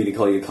that comedian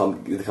calling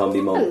you the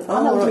comedy mum? No,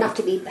 I'm old enough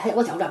to be. I'm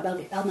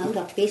old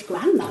enough to be his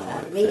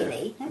grandmother.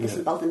 Really, that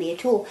doesn't bother me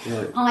at all.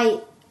 Right.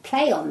 I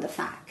play on the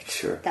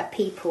fact that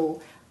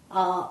people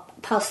are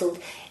puzzled.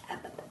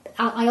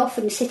 I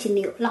often sit in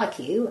the quite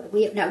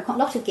a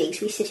lot of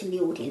gigs. We sit in the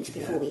audience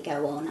before we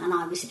go on, and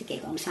I was at a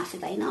gig on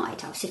Saturday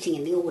night. I was sitting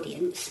in the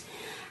audience,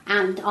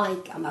 and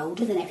I'm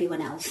older than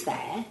everyone else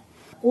there.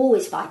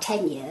 Always by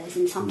 10 years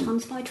and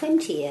sometimes by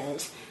 20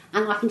 years.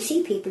 And I can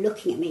see people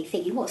looking at me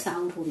thinking, what's that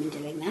old woman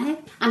doing there?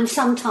 And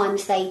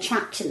sometimes they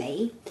chat to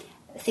me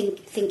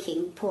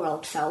thinking, poor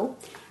old soul.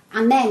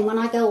 And then when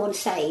I go on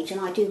stage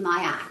and I do my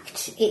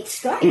act,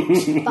 it's great.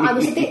 But I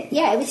was it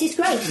was just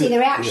great to see the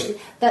reaction.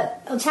 Yeah.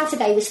 But on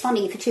Saturday was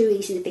funny for two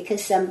reasons,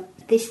 because there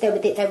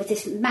was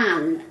this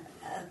man,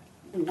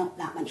 not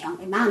that much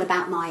younger, a man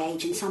about my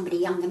age and somebody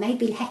younger, and they'd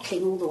been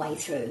heckling all the way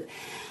through.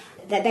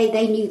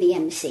 They knew the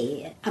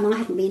MC, and I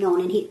hadn't been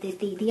on, and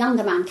the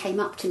younger man came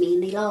up to me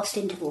in the last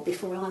interval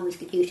before I was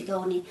due to go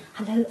on.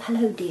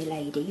 Hello, dear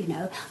lady,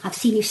 I've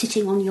seen you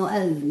sitting on your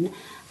own.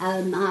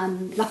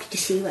 I'm lucky to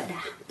see you.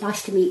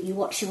 Nice to meet you.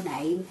 What's your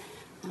name?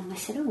 And I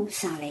said, oh,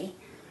 Sally.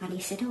 And he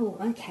said, oh,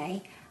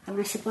 okay. And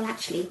I said, well,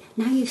 actually,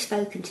 now you've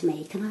spoken to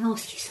me, can I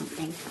ask you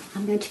something?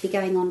 I'm going to be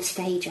going on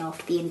stage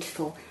after the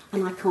interval,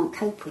 and I can't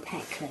cope with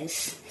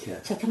hecklers.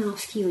 Yeah. So can I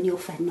ask you and your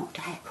friend not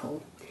to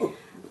heckle? Oh.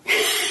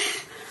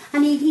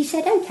 And he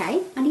said,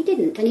 OK, and he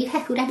didn't, and he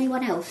heckled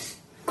everyone else.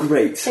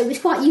 Great. So it was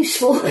quite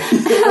useful.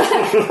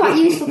 Quite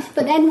useful.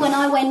 But then when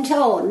I went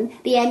on,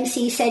 the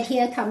MC said,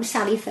 here comes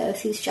Sally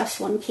Firth, who's just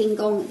won King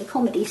Gong at the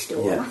Comedy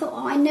Store. Yeah. And I thought,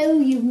 I know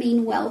you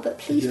mean well, but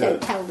please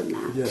don't tell them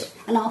that. Yeah.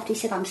 And after he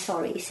said, I'm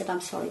sorry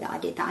that I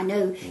did that. I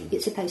know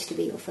it's supposed to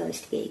be your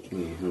first gig.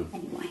 Mm-hmm.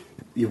 Anyway.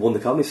 You won the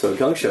Comedy Store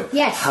Gong Show.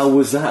 Yes. How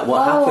was that?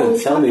 What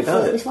happened? Tell me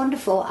about it. It was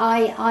wonderful.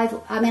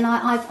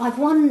 I've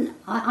won.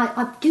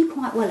 I do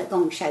quite well at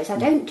Gong shows. I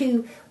don't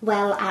do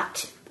well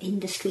at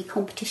industry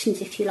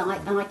competitions, if you like,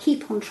 and I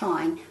keep on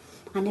trying.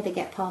 I never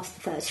get past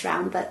the first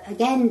round, but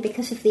again,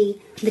 because of the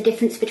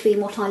difference between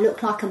what I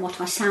look like and what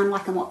I sound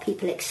like and what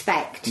people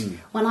expect,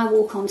 when I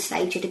walk on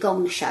stage at a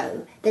Gong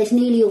show, there's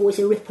nearly always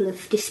a ripple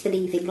of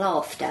disbelieving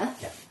laughter.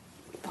 Yeah.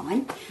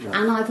 Fine. Right.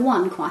 And I've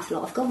won quite a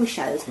lot of Gong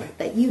shows,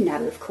 but you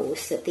know, of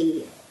course, that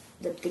the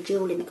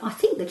jewel in the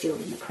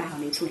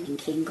crown is winning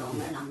King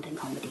Gong at London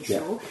Comedy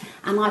Store,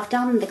 and I've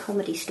done the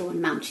Comedy Store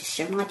in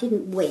Manchester, and I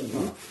didn't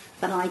win,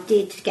 but I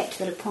did get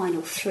to the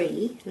final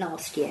 3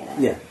 last year.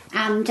 Yeah.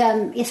 And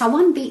yes, I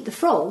won Beat the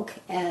Frog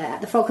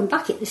at the Frog and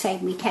Bucket the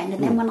same weekend,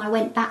 and then when I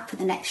went back for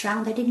the next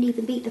round, I didn't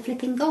even beat the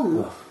flipping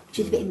Gong, which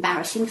is a bit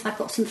embarrassing because I've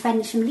got some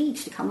friends from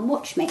Leeds to come and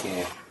watch me.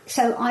 Yeah.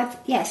 So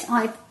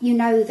you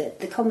know that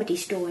the Comedy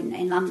Store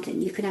in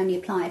London, you can only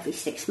apply every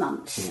 6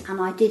 months,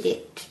 and I did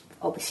it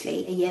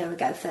obviously a year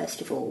ago first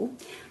of all,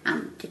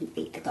 and didn't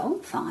beat the Gong,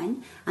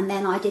 fine, and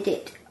then I did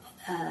it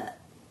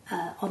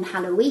on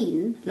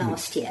Halloween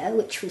last year,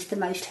 which was the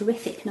most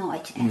horrific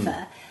night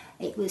ever.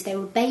 They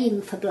were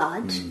baying for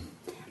blood,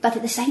 but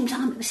at the same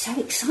time it was so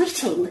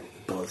exciting.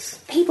 Buzz.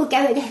 People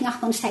getting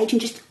up on stage,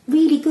 and just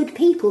really good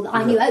people that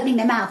I knew opening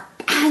their mouth,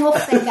 bang,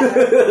 off they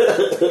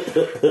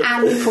go.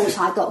 And of course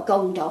I got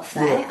gonged off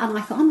there, and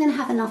I thought, I'm going to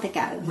have another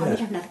go. I'm going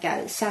to have another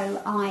go.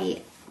 So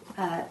I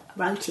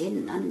wrote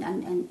in,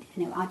 and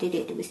I did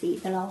it. It was the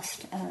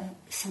last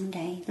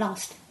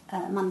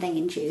Monday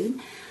in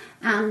June,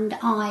 and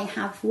I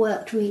have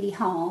worked really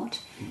hard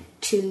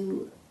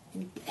to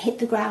hit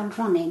the ground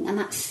running. And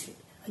that's,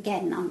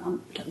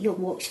 again, you're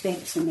more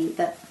experienced than me,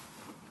 but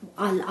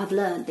I've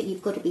learned that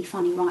you've got to be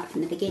funny right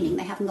from the beginning.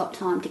 They haven't got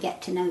time to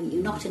get to know you,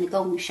 not in a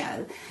Gong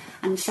show.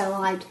 And so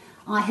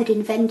I had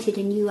invented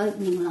a new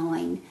opening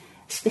line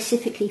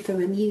specifically for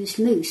Amused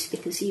Moose,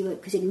 because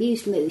in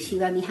Amused Moose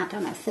you only had,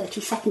 30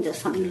 seconds or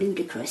something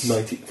ludicrous.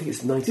 I think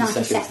it's 90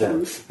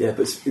 seconds. Now. Yeah,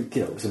 but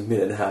it was a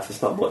minute and a half.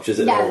 It's not much, is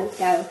it? No.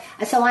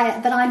 So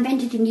I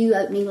invented a new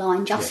opening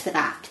line just for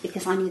that,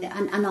 because I knew that,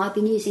 and I've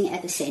been using it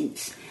ever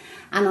since.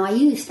 And I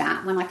used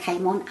that when I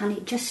came on, and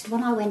it just,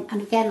 when I went,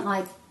 and again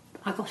I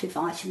got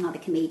advice from another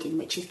comedian,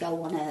 which is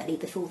go on early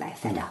before they're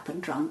fed up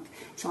and drunk.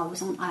 So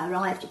I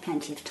arrived at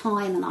plenty of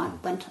time, and I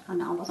went,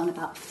 and I was on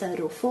about 3rd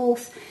or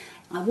 4th.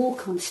 I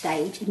walk on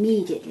stage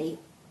immediately.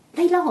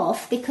 They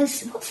laugh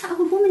because, what's that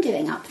old woman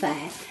doing up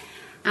there?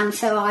 And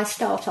so I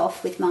start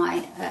off with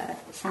my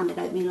standard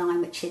opening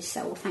line, which is,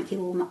 thank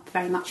you all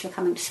very much for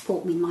coming to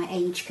support me in my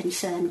Age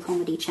Concern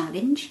Comedy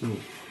Challenge.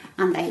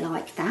 And they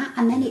liked that.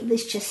 And then it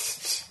was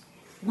just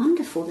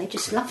wonderful. They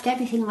just loved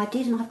everything I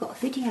did, and I've got a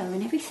video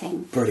and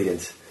everything.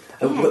 Brilliant.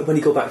 Yeah. When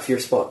you go back for your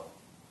spot?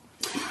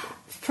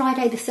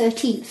 Friday the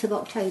 13th of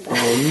October.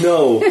 Oh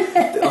no,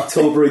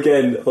 October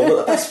again. Oh,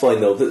 well, that's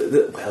fine though.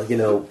 Well, you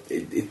know,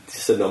 it's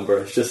just a number.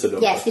 It's just a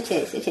number. Yes, it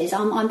is. It is.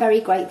 I'm very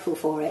grateful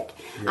for it,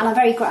 and I'm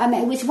very. I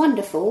mean, it was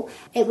wonderful.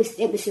 It was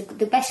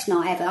the best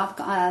night ever. I've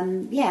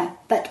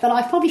got, but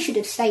I probably should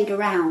have stayed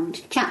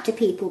around, chat to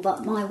people.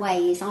 But my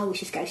way is I always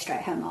just go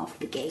straight home after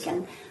the gig,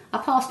 and I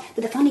passed.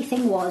 But the funny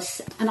thing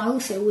was, and I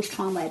also always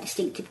try and wear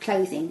distinctive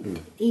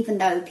clothing, even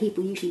though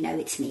people usually know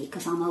it's me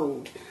because I'm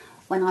old.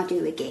 When I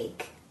do a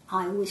gig,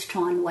 I always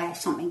try and wear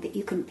something that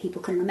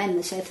people can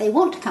remember. So if they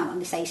want to come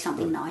and say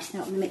something nice, they're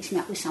not going to mix me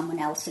up with someone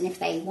else. And if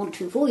they want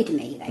to avoid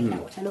me, they know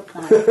what I look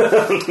like.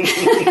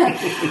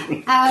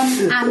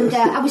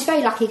 I was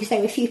very lucky because there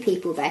were a few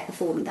people there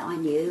performing that I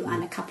knew,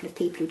 and a couple of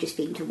people who'd just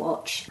been to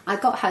watch. I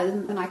got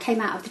home and I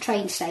came out of the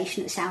train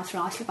station at South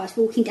Ruislip. I was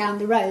walking down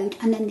the road,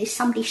 and then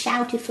somebody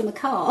shouted from a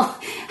car,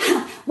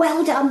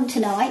 "Well done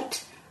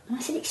tonight." And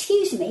I said,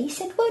 "Excuse me." He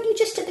said, "Weren't you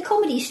just at the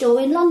Comedy Store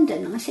in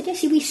London?" And I said,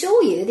 "Yes, we saw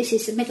you." This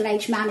is a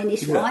middle-aged man and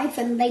his wife,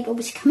 and they'd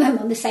obviously come home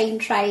on the same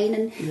train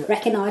and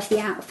recognised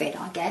the outfit,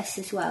 I guess,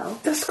 as well.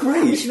 That's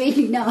great. That was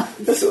really nice.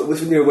 That's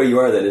was near where you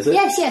are then, is it?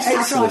 Yes,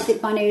 Excellent. South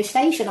Ruislip, my nearest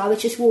station. I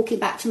was just walking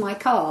back to my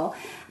car,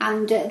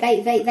 and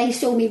they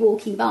saw me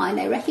walking by and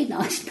they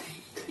recognised me.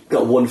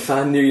 Got one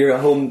fan near your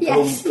home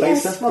place?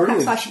 Yes. That's Well,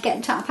 brilliant. perhaps I should get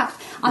in touch. Perhaps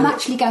I'm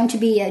actually going to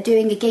be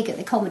doing a gig at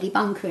the Comedy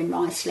Bunker in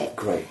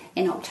Ruislip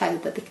in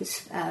October,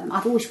 because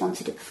I've always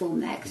wanted to perform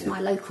there because it's my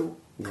local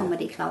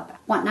comedy club.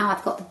 Right now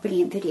I've got the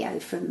brilliant video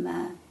from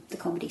the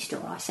Comedy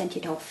Store. I sent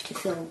it off to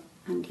Phil,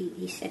 and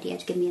he said he had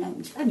to give me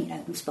only an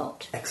open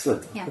spot.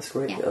 Excellent. Yeah. That's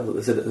great. Yeah.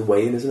 Is it at the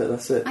weigh-in, isn't it?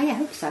 That's it. I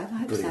hope so.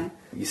 Brilliant.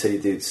 You said you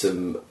did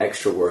some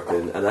extra work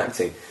and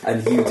acting,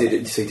 and you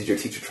did your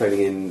teacher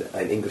training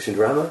in English and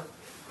drama?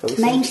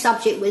 Main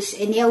subject was,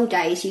 in the old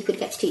days, you could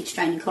get to teach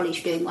training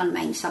college doing one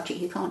main subject.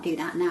 You can't do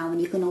that now,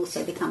 and you can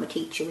also become a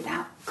teacher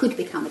without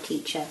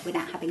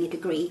having a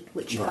degree,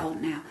 which you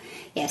can't now.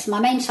 Yes,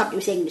 my main subject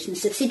was English, and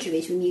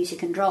subsidiaries were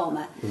music and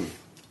drama,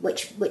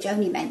 which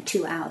only meant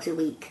 2 hours a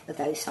week of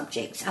those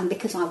subjects. And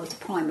because I was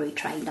primary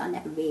trained,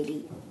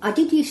 I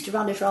did used to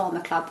run a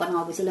drama club when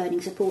I was a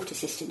learning support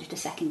assistant at a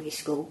secondary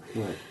school.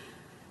 Right.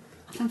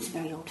 I've done some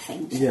very odd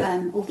things.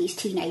 All these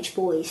teenage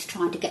boys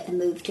trying to get them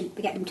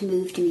to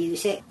move to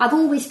music. I've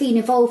always been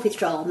involved with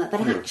drama, but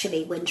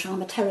actually, Winter,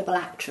 I'm a terrible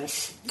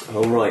actress.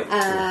 Oh,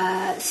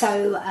 right.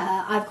 So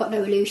I've got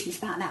no illusions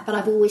about that. But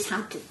I've always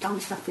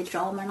done stuff with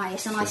drama, and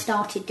I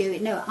started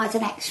doing as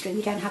an extra.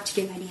 You don't have to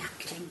do any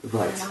acting.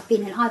 Right.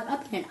 And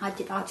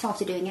I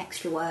started doing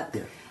extra work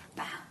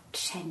about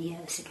 10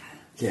 years ago.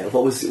 Yeah.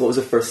 What was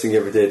the first thing you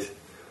ever did?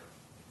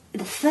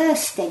 The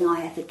first thing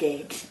I ever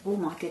did, oh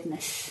my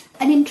goodness,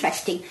 an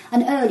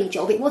early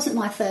job. It wasn't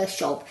my first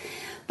job,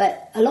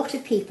 but a lot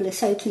of people are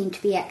so keen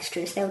to be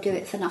extras, they'll do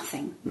it for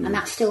nothing, and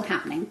that's still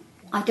happening.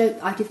 I do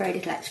very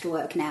little extra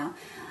work now.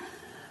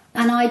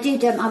 And I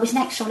did. I was an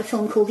extra on a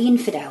film called The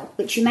Infidel,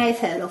 which you may have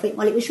heard of. It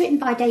was written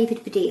by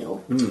David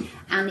Baddiel,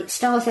 and it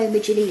stars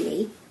Omar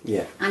Jalili,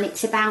 and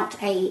it's about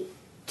a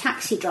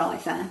taxi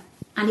driver,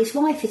 and his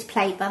wife is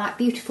played by that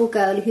beautiful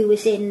girl who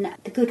was in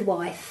The Good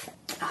Wife.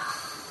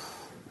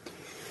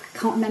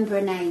 Can't remember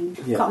her name.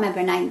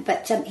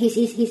 But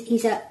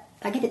he's a.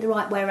 I get it the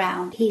right way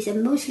around. He's a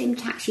Muslim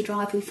taxi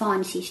driver who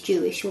finds he's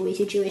Jewish, or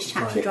he's a Jewish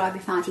taxi driver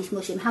who finds he's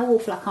Muslim. How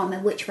awful! I can't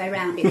remember which way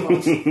around it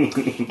was.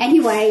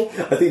 Anyway,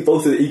 I think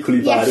both are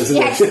equally bad, isn't it?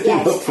 Yes.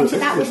 And so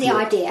that was the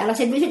idea. And I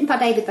said it was written by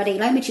David Baddiel.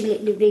 Omar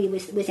Jalili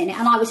was in it,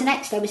 and I was an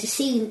extra. There was a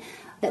scene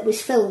that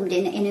was filmed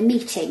in a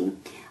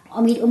meeting.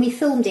 And we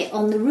filmed it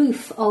on the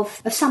roof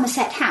of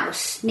Somerset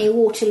House near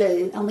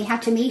Waterloo, and we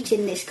had to meet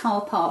in this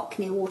car park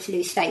near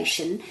Waterloo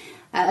Station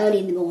early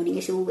in the morning,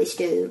 as we always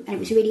do, and it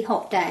was a really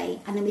hot day,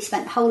 and then we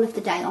spent the whole of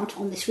the day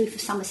on this roof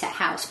of Somerset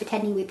House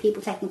pretending we were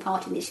people taking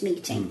part in this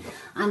meeting,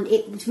 and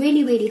it was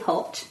really, really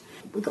hot.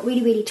 We got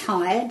really, really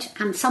tired,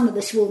 and some of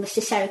us were almost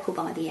hysterical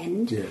by the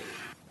end.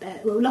 A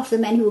lot of the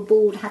men who were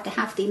bald had to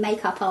have the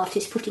makeup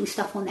artist putting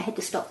stuff on their head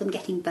to stop them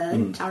getting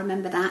burnt. I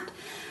remember that.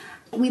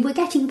 We were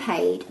getting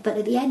paid, but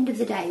at the end of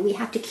the day, we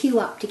had to queue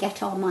up to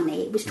get our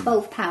money. It was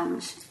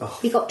 £12. Oh.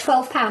 We got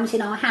 £12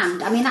 in our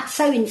hand. I mean, that's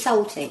so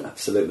insulting.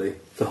 Absolutely.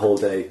 The whole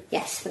day.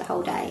 Yes, for the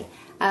whole day.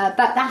 But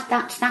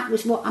that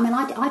was what... I mean,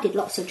 I did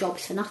lots of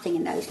jobs for nothing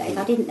in those days.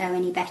 I didn't know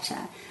any better.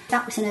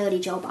 That was an early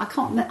job. I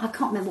can't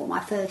remember what my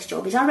first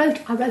job is. I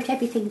wrote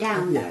everything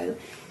down, though.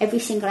 Every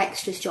single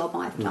extras job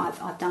I've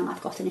done,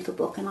 I've got a little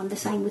book, and I'm the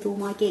same with all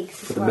my gigs.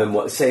 For the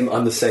memoir,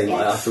 I'm the same. Yes.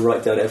 I have to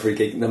write down every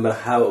gig, no matter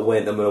how it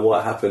went, no matter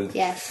what happened.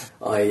 Yes.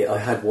 I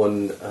had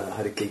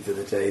a gig the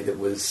other day that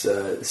was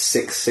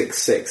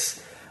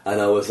 666,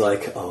 and I was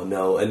like, oh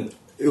no, and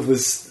it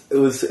was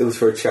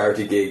for a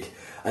charity gig.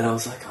 And I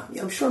was like,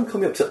 I'm sure I'm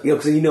coming up to,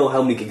 because you know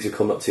how many gigs you're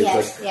coming up to.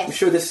 Yes, like, I'm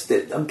sure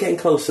I'm getting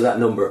close to that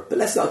number, but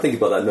let's not think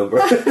about that number.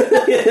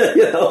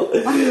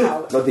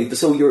 Wow.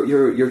 So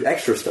your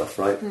extra stuff,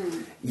 right?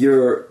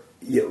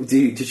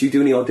 Did you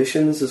do any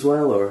auditions as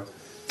well, or?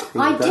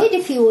 I did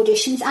a few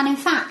auditions, and in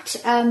fact,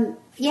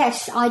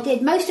 yes, I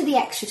did. Most of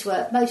extras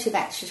work,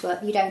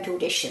 you don't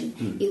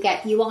audition. You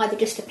either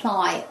just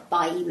apply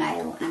by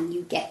email, and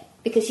you get,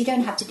 because you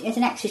don't have to. As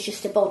an extra, it's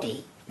just a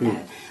body. No.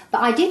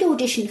 But I did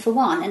audition for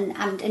one,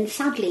 and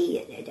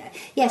sadly,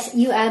 yes,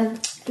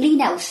 Lee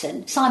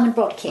Nelson, Simon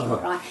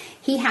Brodkin, right?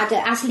 He had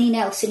as Lee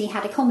Nelson, he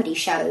had a comedy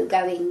show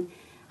going,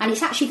 and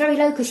it's actually very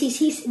local.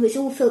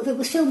 It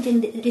was filmed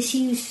in the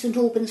disused St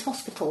Albans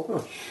Hospital.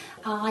 Oh.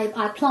 I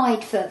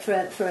applied for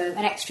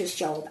an extras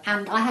job,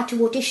 and I had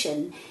to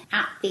audition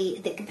at the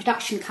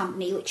production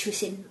company, which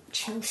was in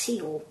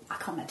Chelsea, or I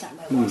can't remember exactly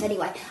where it was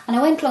anyway. And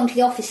I went along to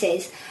the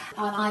offices,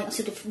 and I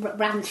sort of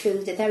ran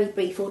through the very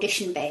brief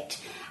audition bit,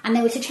 and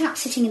there was a chap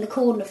sitting in the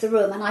corner of the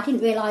room, and I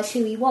didn't realise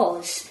who he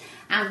was.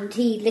 And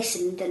he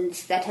listened and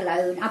said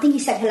hello. I think he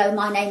said, hello,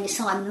 my name is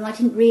Simon, and I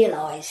didn't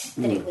realise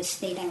that it was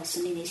Lee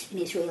Nelson in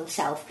his real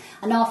self.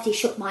 And after he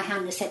shook my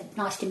hand and said,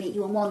 nice to meet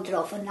you, and wandered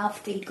off, and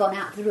after he'd gone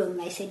out of the room,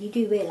 they said, you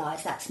do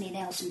realise that's Lee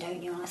Nelson,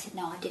 don't you? And I said,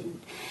 no, I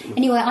didn't.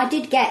 Anyway, I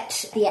did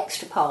get the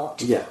extra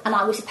part, and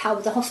I was a pal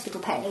with the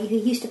hospital patient. He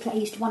used to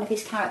play, one of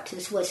his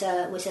characters was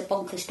a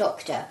bonkers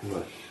doctor,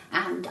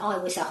 and I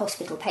was a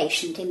hospital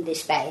patient in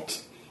this bed,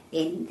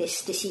 in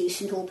this disused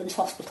St Albans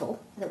Hospital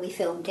that we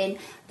filmed in,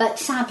 but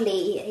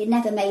sadly it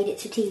never made it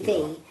to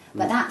TV.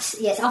 But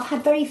I've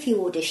had very few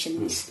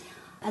auditions,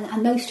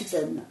 and most of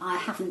them I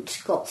haven't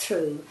got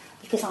through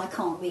because I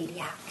can't really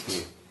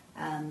act.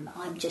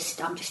 I'm just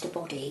a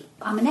body.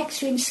 I'm an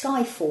extra in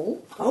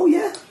Skyfall. Oh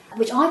yeah.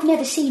 Which I've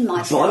never seen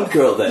myself. Blind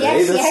girl then,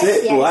 yes, eh? That's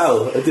it. Yes.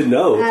 Wow, I didn't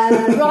know.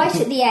 Right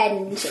at the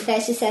end,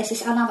 there's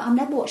this, and I've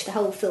never watched the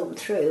whole film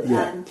through.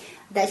 Yeah.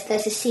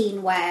 There's a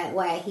scene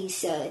where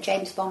he's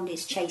James Bond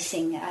is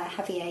chasing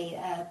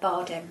Javier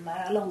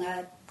Bardem along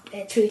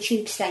through a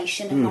tube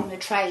station and on a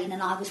train,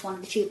 and I was one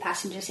of the tube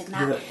passengers in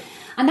that. Yeah.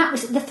 And that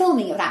was the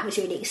filming of that was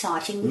really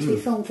exciting, which we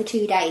filmed for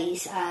 2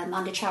 days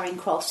under Charing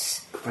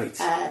Cross. Great.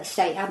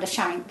 Under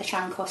the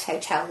Charing Cross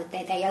Hotel.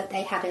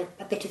 They had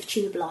a bit of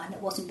tube line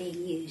that wasn't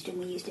being used, and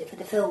we used it for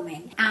the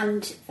filming.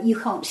 And you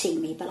can't see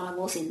me, but I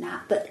was in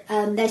that. But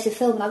there's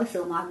another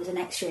film I was an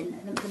extra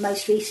in. The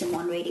most recent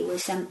one really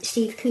was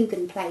Steve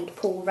Coogan played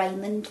Paul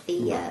Raymond,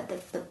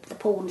 the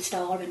porn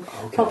star and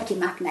property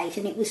magnate,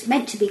 and it was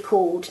meant to be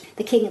called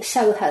The King of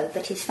Soho,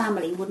 but his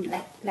family wouldn't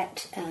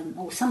let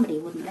or somebody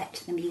wouldn't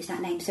let them use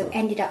that name, so it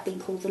ended up being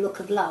called The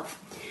Look of Love.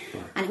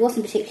 And it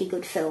wasn't a particularly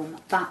good film,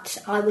 but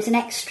I was an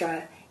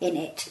extra in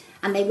it,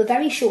 and they were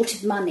very short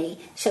of money,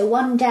 so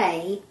one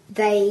day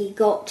they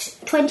got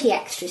 20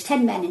 extras,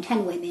 10 men and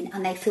 10 women,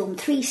 and they filmed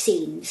 3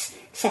 scenes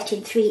set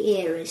in 3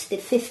 eras, the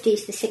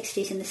 50s, the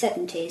 60s and the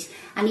 70s,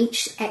 and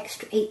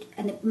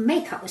and the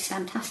makeup was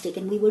fantastic,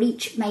 and we were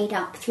each made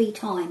up 3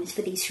 times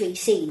for these 3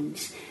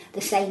 scenes,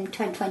 the same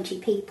 20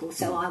 people.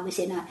 So I was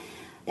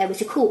there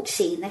was a court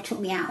scene, they took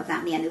me out of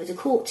that in the end. There was a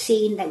court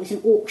scene, there was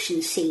an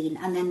auction scene,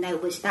 and then there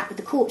was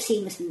the court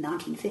scene was in the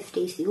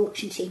 1950s, the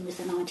auction scene was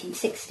the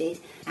 1960s,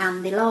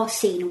 and the last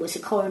scene was a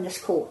coroner's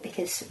court,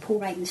 because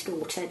Paul Raymond's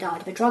daughter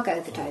died of a drug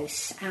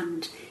overdose,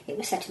 and it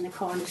was set in the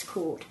coroner's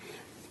court.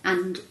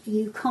 And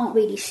you can't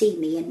really see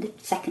me in the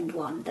second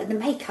one. The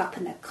makeup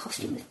and the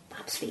costume was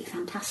absolutely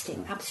fantastic,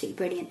 absolutely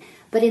brilliant.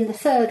 But in the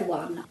third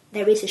one,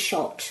 there is a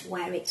shot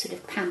where it sort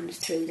of pans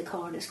through the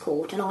coroner's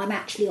court, and I'm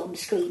actually on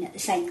screen at the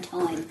same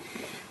time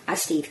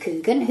as Steve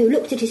Coogan, who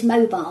looked at his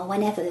mobile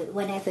whenever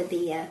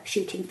the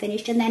shooting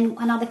finished, and then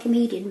another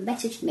comedian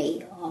messaged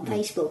me on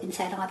Facebook and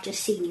said, I've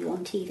just seen you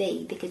on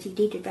TV, because he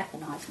did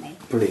recognise me.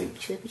 Brilliant.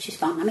 Which is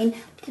fun. I mean,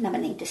 I didn't have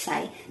anything to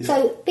say. Yeah.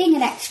 So being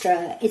an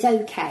extra is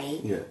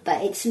okay,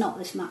 but it's not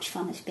as much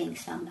fun as being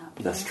stand-up.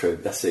 That's true.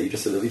 That's it.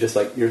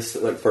 You're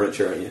like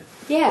furniture, aren't you?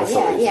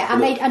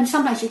 Yeah. And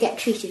sometimes you get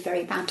treated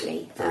very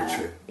badly. Very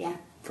true. Yeah.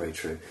 Very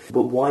true.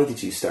 But why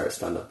did you start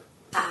stand-up?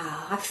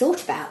 I've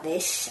thought about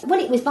this.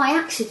 Well, it was by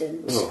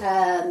accident,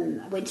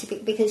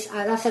 because,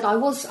 as I said, I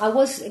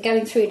was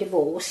going through a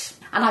divorce,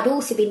 and I'd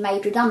also been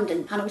made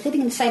redundant, and I was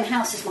living in the same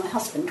house as my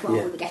husband while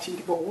we were getting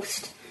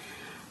divorced,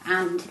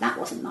 and that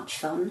wasn't much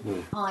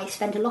fun. I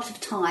spent a lot of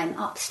time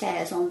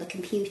upstairs on the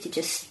computer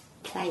just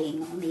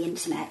playing on the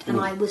internet, and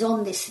I was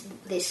on this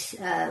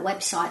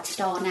website,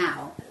 Star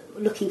Now,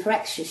 looking for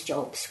extras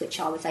jobs, which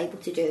I was able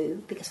to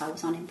do because I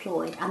was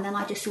unemployed, and then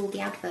I just saw the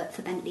advert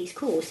for Bentley's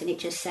course, and it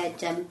just said,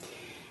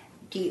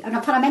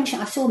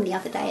 I saw him the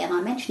other day, and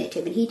I mentioned it to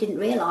him, and he didn't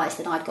realise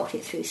that I'd got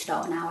it through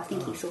Star Now. I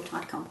think he thought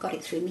I'd got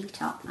it through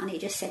Meetup, and he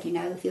just said,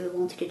 if you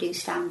wanted to do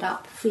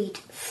stand-up,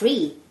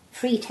 free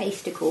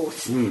taster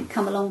course,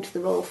 come along to the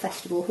Royal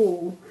Festival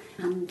Hall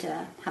and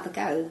have a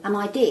go. And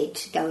I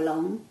did go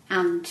along,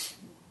 and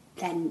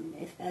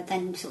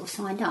then sort of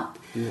signed up.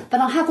 But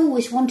I have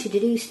always wanted to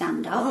do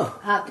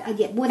stand-up.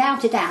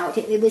 Without a doubt,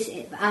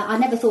 I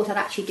never thought I'd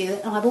actually do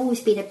it, and I've always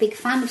been a big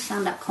fan of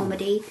stand-up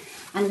comedy.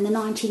 And in the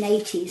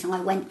 1980s,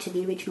 I went to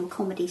the original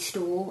Comedy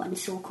Store and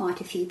saw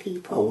quite a few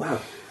people. Oh, wow.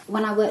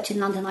 When I worked in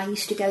London, I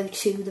used to go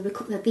to the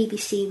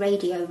BBC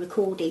radio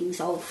recordings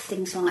of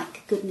things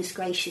like Goodness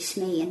Gracious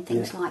Me and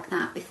things like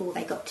that before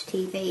they got to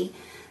TV.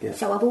 Yeah.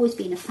 So I've always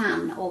been a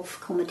fan of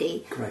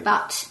comedy,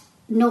 but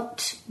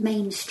not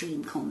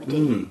mainstream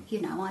comedy.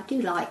 You know, I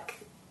do like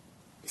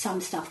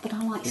some stuff, but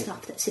I like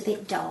stuff that's a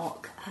bit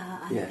dark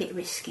and a bit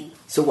risky.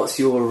 So what's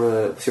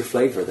your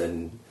flavour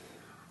then?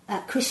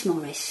 Chris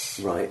Morris.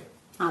 Right.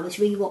 I was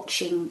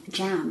re-watching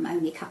Jam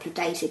only a couple of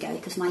days ago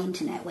because my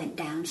internet went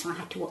down, so I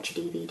had to watch a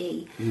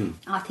DVD.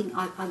 I think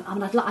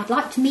I'd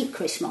like to meet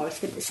Chris Morris,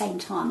 but at the same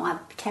time I'm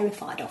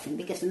terrified of him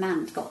because the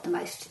man's got the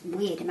most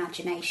weird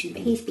imagination,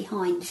 but he's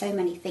behind so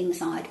many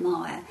things I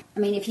admire. I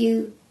mean, if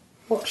you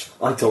watch...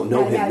 I don't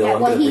know him, no. I'm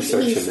going to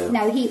research him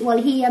now. No,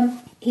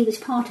 he was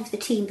part of the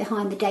team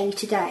behind the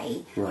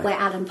Day-to-Day, where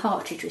Alan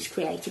Partridge was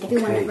created.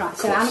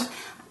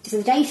 So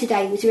the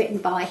Day-to-Day was written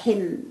by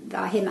him,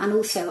 and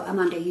also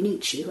Armando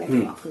Iannucci, who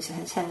everyone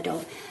has heard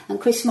of. And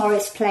Chris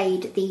Morris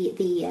played the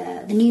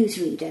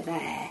newsreader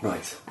there.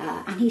 Right.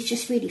 And he's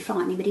just really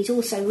frightening. But he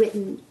also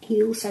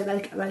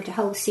wrote a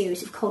whole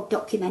series of cod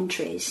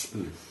documentaries.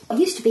 He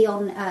used to be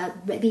on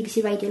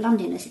BBC Radio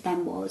London, as it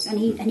then was.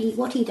 And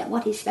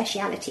what his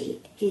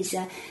speciality is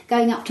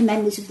going up to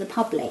members of the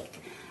public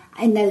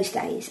in those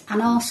days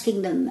and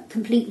asking them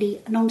completely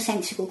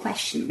nonsensical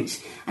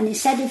questions, and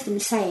instead of them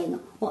saying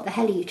what the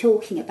hell are you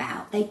talking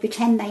about, they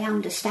pretend they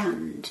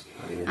understand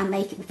and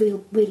make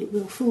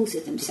real fools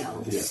of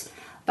themselves.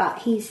 But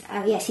he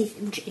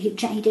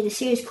did a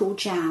series called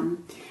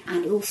Jam,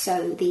 and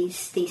also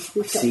these.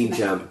 I've seen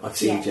Jam.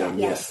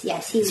 Yes,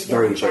 he was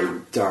very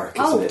dark,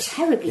 isn't it?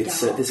 Terribly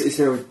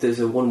dark. There's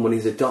a one when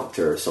he's a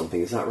doctor or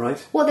something. Is that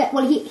right? Well,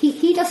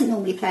 he doesn't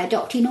normally play a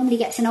doctor. He normally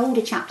gets an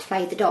older chap to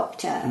play the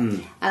doctor.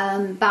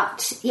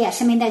 But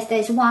yes, I mean,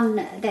 there's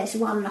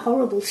one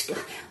horrible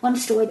one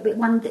story,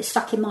 one that's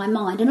stuck in my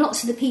mind, and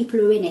lots of the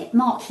people who are in it.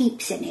 Mark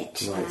Heap's in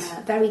it.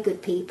 Very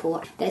good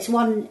people. There's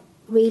one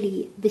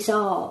really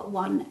bizarre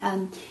one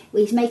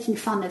where he's making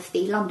fun of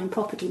the London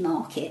property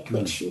market,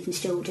 which you can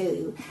still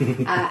do,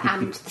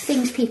 and the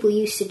things people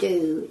used to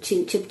do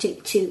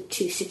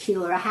to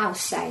secure a house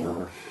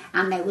sale.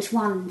 And there was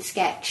one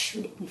sketch,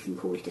 we can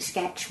call it a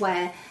sketch,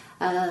 where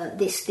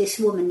this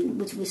woman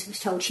was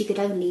told she could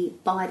only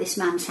buy this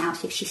man's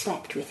house if she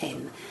slept with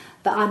him.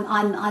 But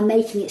I'm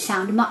making it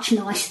sound much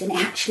nicer than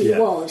it actually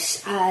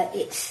was.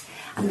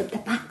 And the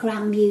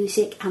background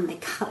music and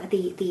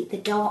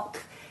the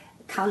dark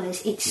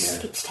colours,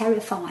 it's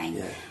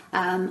terrifying.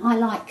 I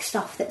like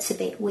stuff that's a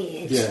bit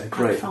weird and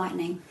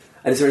frightening.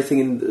 And is there anything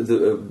in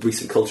the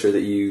recent culture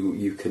that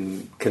you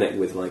can connect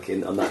with, like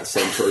on that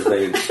same sort of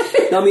vein?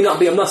 No, I mean,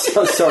 I'm not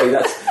sorry.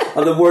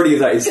 The wording of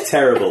that is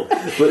terrible.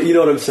 But you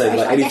know what I'm saying?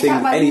 Sorry, like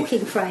anything,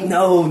 walking frame.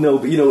 No,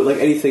 but you know, like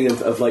anything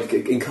of like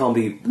in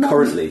comedy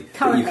currently.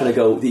 That you kind of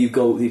go. You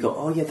go.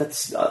 Oh yeah,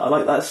 I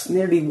like that's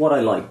nearly what I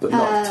like, but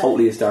not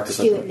totally as dark as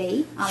Stuart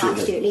Lee. I like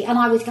Stuart Lee, and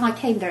I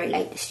came very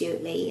late to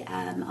Stuart Lee.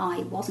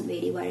 I wasn't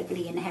really aware of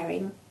Lee and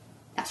Herring.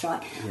 That's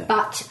right. Yeah.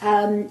 But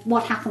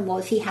what happened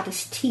was he had a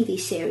TV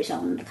series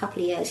on a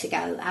couple of years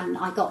ago, and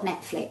I got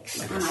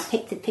Netflix, and I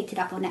picked it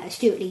up on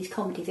Stuart Lee's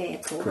comedy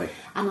vehicle,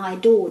 and I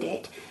adored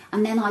it.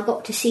 And then I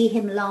got to see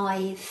him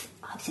live.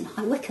 I was in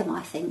High Wycombe,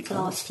 I think,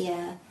 last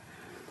year,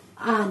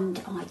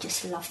 and I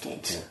just loved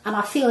it. Yeah. And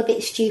I feel a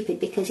bit stupid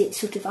because it's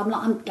sort of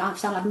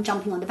I'm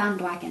jumping on the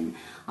bandwagon.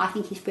 I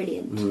think he's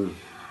brilliant.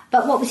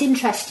 But what was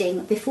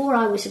interesting, before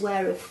I was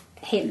aware of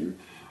him,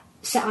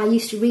 so I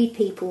used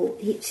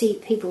to see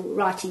people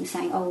writing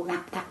saying, "Oh,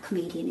 that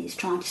comedian is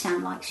trying to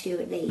sound like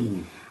Stuart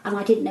Lee," and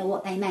I didn't know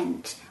what they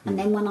meant. And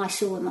then when I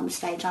saw him on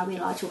stage, I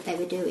realised what they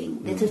were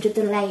doing. The sort of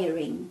the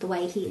layering, the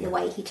way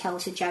he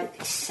tells a joke.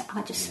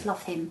 I just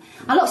love him.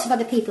 And lots of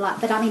other people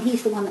but I mean,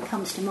 he's the one that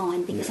comes to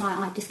mind because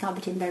I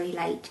discovered him very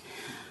late.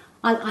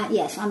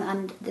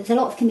 And there's a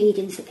lot of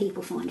comedians that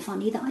people find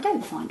funny that I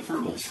don't find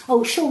funny.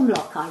 Oh, Sean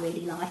Locke I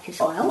really like as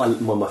well. One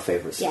of my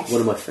favourites. Yes.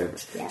 One of my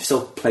favourites. Yes. So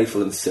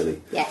playful and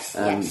silly. Yes,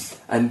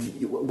 And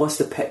what's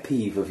the pet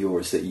peeve of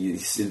yours that you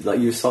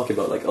were talking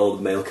about, like all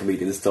the male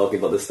comedians talking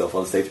about this stuff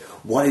on stage?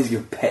 What is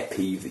your pet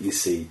peeve that you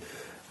see?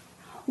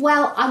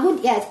 Well, I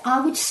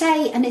would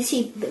say, and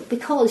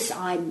because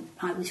I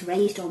was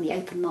raised on the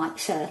open mic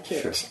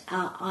circuit, sure.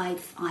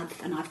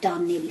 I've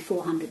done nearly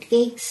 400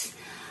 gigs.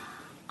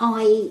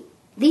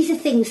 These are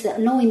things that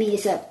annoy me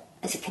as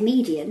a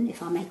comedian,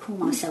 if I may call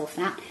myself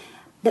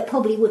that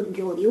probably wouldn't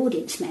draw the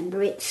audience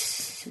member.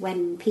 It's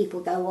when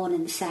people go on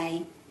and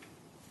say,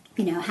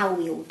 you know, how are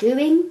we all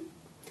doing?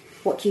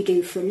 What do you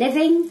do for a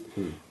living?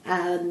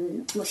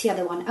 What's the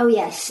other one? Oh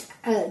yes,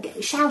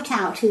 shout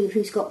out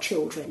who's got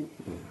children,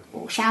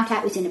 or shout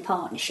out who's in a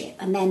partnership,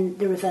 and then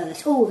the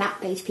reverse. Oh,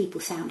 that makes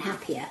people sound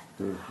happier.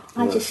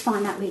 I just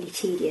find that really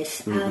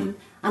tedious.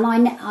 And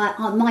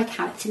my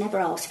character never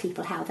asks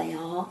people how they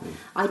are.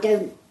 I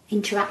don't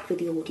interact with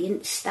the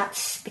audience.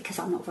 That's because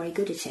I'm not very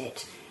good at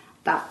it.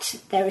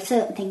 But there are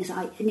certain things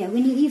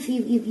when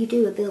you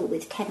do a bill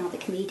with 10 other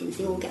comedians,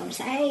 they all get on and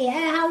say, "Hey,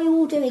 yeah, how are you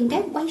all doing?"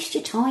 Don't waste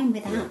your time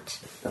with that.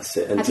 Yeah, that's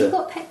it. And have you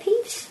got pet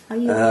peeves? Are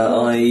you?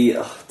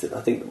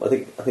 I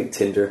think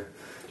Tinder.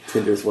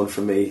 Tinder's one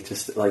for me.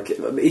 Just like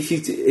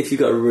if you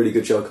got a really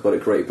good joke about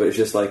it, great. But it's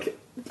just like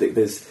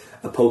there's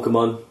a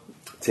Pokemon,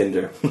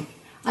 Tinder.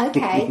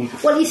 Okay.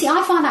 Well, you see,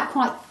 I find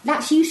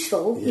that's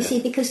useful. You see,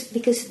 because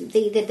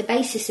the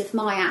basis of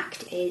my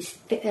act is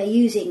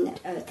using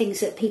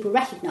things that people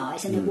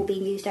recognise and that will be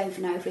used over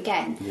and over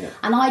again. Yeah.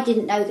 And I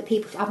didn't know that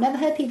people. I've never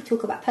heard people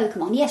talk about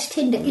Pokemon. Yes,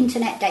 Tinder,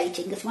 internet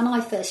dating. Because when I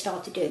first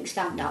started doing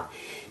stand-up,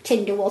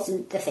 Tinder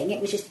wasn't the thing.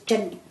 It was just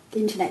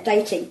internet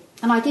dating,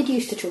 and I did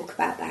used to talk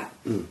about that.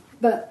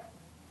 But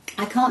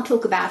I can't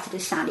talk about it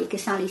as Sally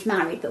because Sally's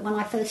married. But when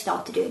I first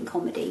started doing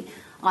comedy,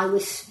 I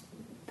was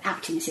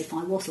acting as if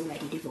I was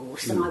already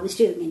divorced, and I was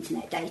doing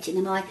internet dating,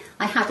 and I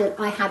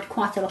had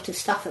quite a lot of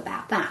stuff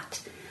about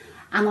that,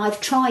 and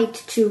I've tried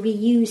to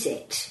reuse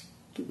it,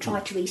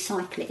 tried to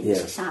recycle it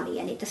into Sally,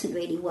 and it doesn't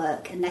really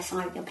work unless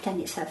I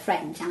pretend it's her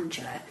friend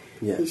Angela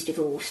who's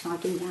divorced. I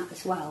do that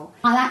as well.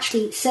 I'm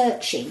actually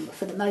searching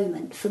for the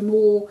moment for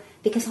more,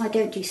 because I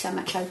don't do so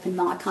much open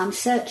mic. I'm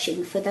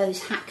searching for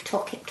those hack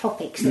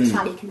topics that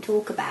Sally can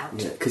talk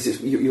about. Yeah,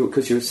 because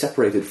you're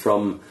separated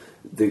from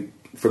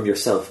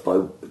yourself by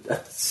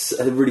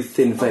a really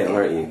thin veil,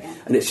 aren't you? Yeah.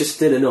 And it's just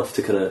thin enough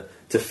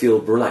to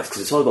feel relaxed,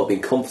 because it's all about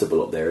being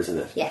comfortable up there, isn't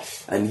it?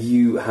 Yes. And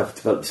you have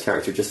developed this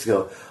character just to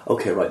go,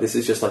 okay, right, this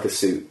is just like a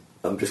suit.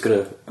 I'm just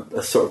going to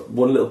a sort of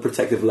one little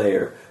protective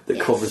layer that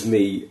covers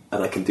me,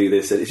 and I can do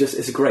this. And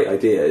it's a great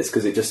idea. It's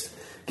because it just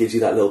gives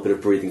you that little bit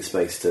of breathing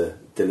space to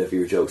deliver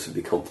your jokes and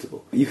be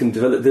comfortable. You can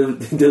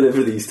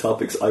deliver these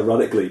topics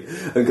ironically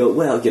and go,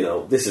 well,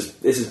 this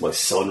is my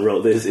son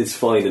wrote this, it's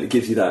fine, and it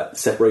gives you that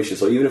separation.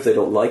 So even if they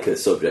don't like a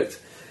subject,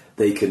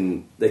 they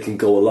can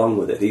go along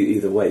with it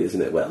either way,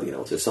 isn't it? Well,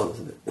 it's your son,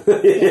 isn't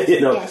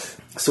it? Yes.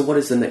 So what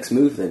is the next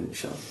move then,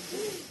 Sian?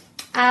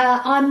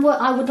 I'd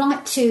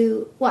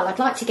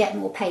like to get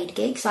more paid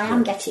gigs. I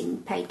am getting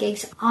paid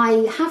gigs.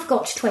 I have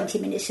got 20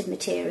 minutes of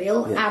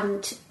material,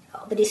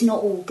 but it's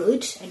not all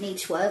good. It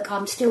needs work.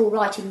 I'm still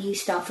writing new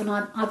stuff, and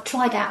I've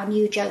tried out a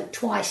new joke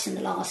twice in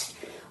the last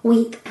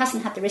week. It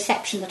hasn't had the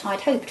reception that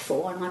I'd hoped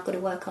for, and I've got to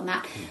work on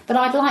that. But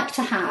I'd like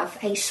to have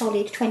a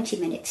solid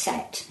 20-minute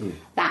set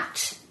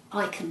that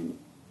I can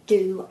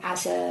do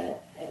as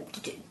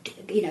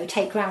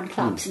take round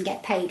clubs and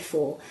get paid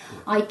for.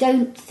 I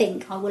don't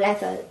think I will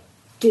ever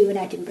do an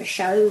Edinburgh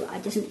show.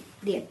 It doesn't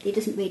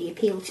really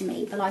appeal to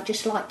me, but I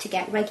just like to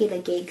get regular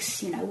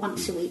gigs,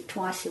 once a week,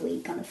 twice a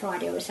week, on a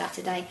Friday or a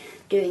Saturday,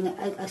 doing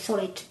a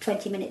solid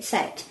 20-minute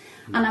set.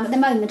 And at the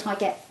moment I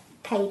get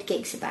paid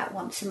gigs about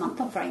once a month,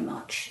 not very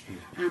much,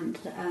 and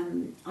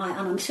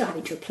I'm still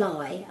having to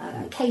apply.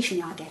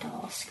 Occasionally I get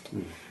asked,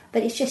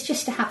 but it's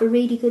just to have a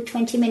really good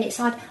 20 minutes.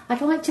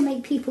 I'd like to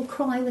make people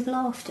cry with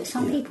laughter.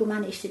 Some people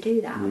manage to do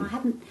that, and I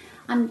haven't.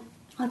 And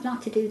I'd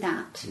like to do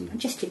that,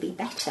 just to be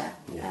better,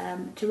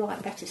 to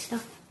write better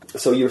stuff.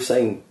 So you were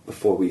saying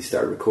before we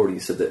started recording,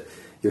 you said that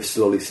you're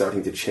slowly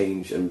starting to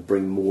change and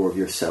bring more of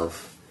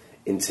yourself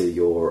into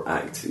your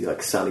act.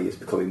 Like Sally is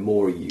becoming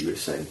more you, you're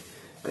saying.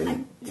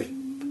 And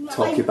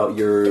talking about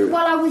your...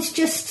 Well, I was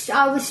just saying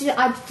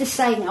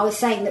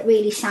that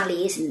really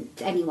Sally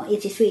isn't anyone.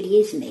 It just really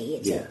is me.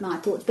 It's my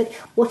thoughts. But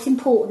what's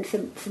important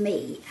for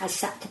me,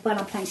 when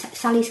I'm playing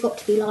Sally's got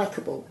to be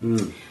likeable.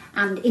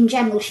 And in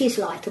general, she's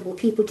likeable.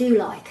 People do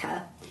like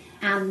her.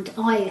 And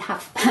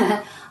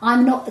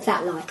I'm not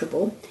that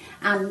likeable.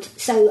 And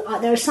so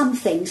there are some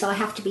things I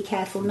have to be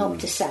careful not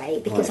to say,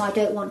 because I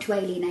don't want to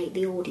alienate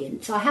the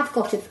audience. I have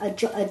got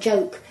a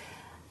joke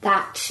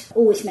that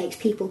always makes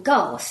people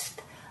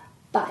gasp,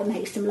 but it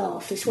makes them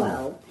laugh as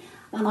well.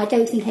 And I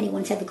don't think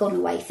anyone's ever gone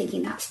away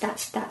thinking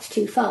that's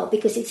too far,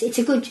 because it's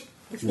a good...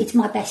 It's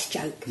my best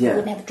joke. I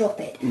would never drop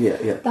it.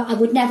 But I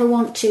would never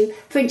want to...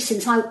 For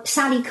instance,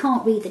 Sally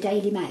can't read the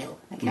Daily Mail,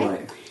 okay?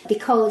 Right.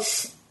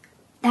 Because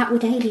that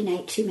would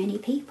alienate too many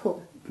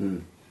people.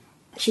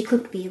 She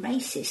couldn't be a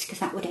racist, because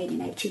that would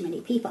alienate too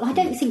many people. I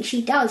don't think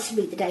she does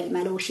read the Daily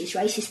Mail, or she's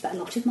racist, but a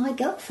lot of my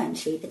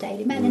girlfriends read the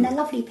Daily Mail, and they're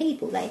lovely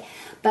people.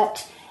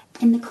 But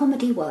in the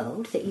comedy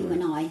world that you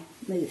and I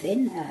move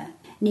in,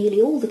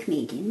 nearly all the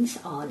comedians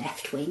are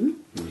left-wing,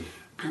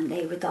 and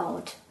they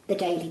regard the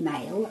Daily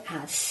Mail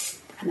as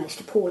a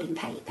most appalling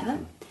paper.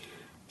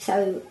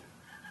 So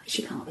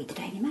she can't read the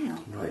Daily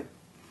Mail. Right.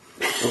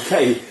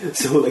 Okay.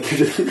 So like...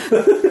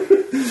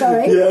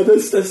 Sorry.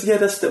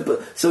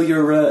 But so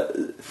you're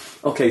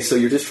okay. So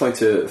you're just trying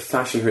to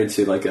fashion her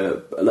into like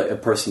a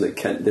person that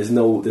can. There's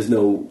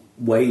no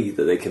way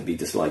that they can be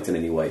disliked in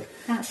any way.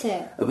 That's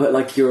it. But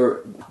like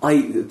to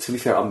be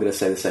fair, I'm going to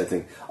say the same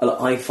thing.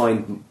 I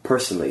find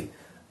personally,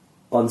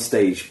 on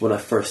stage when I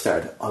first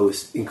started, I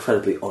was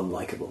incredibly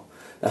unlikable.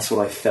 That's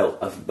what I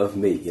felt of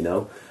me,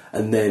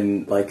 And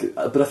then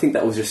but I think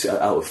that was just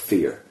out of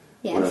fear.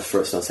 Yes. When I was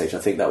first on stage, I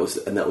think that was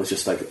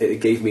just like, it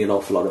gave me an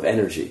awful lot of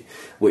energy,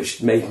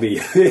 which made me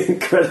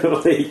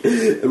incredibly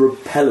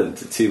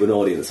repellent to an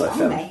audience, I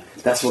felt.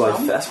 That's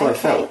what I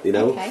felt, you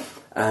know. Okay.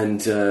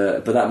 And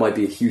but that might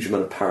be a huge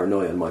amount of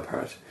paranoia on my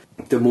part.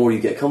 The more you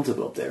get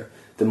comfortable up there,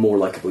 the more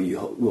likeable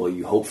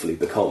you hopefully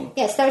become.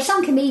 Yes, there are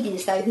some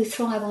comedians though who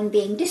thrive on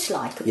being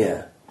dislikable.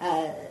 Yeah.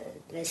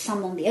 There's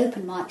some on the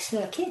open mic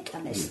circuit,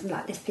 and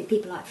there's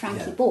people like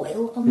Frankie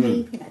Boyle on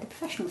the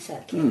professional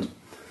circuit.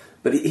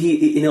 But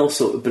he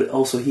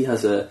also he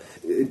has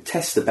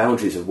tests the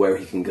boundaries of where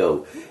he can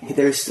go. Yeah.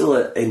 There's still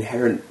an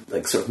inherent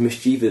sort of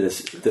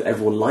mischievousness that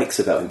everyone likes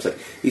about him. It's like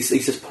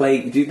he's just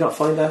playing. Do you not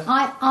find that?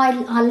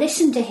 I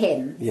listen to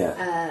him.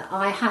 Yeah.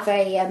 I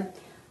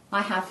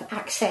have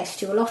access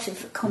to a lot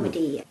of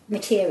comedy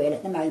material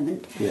at the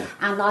moment,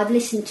 and I've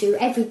listened to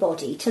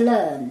everybody to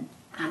learn.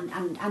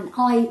 And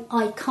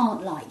I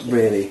can't like him.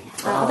 Really?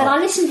 But I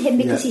listen to him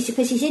because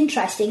he's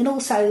interesting, and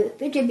also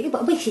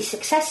because he's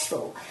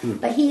successful.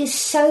 But he is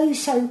so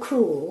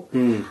cruel.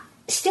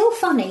 Still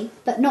funny,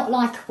 but not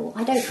likeable.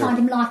 I don't find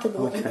him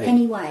likeable in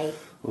any way.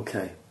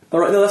 Okay. All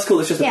right, no, that's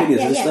cool. It's just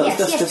opinions.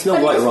 That's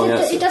no right or wrong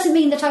answer. It doesn't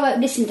mean that I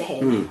won't listen to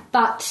him,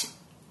 but...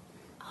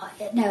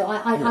 No,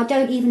 I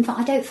don't even.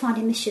 I don't find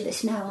him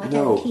mischievous. No, I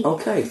don't.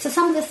 Okay. So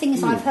some of the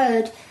things I've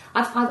heard,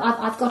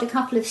 I've got a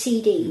couple of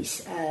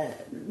CDs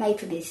made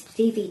from his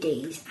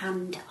DVDs,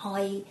 and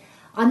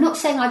I'm not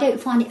saying I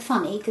don't find it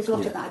funny, because a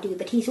lot of that I do,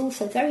 but he's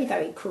also very,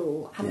 very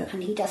cruel,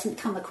 and he doesn't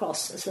come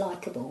across as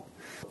likeable.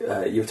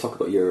 You talk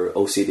about your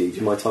OCD. Do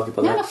you mind talking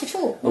about that? No, not at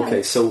all. No.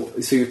 Okay, so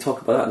you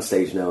talk about that on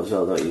stage now as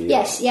well, don't you?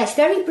 Yes.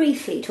 Very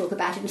briefly talk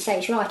about it on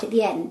stage right at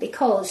the end,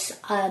 because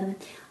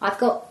I've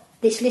got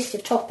this list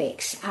of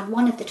topics, and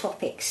one of the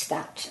topics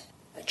that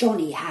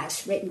Johnny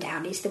has written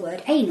down is the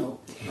word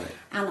anal. Right.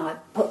 And I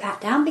put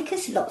that down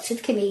because lots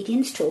of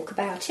comedians talk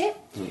about it,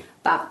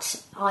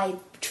 but I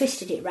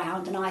twisted it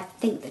round, and I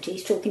think that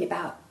he's talking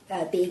about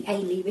being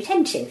anally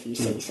retentive, you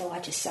see. So I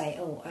just say,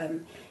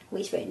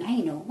 he's written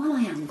anal. Well,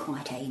 I am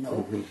quite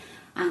anal.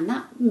 And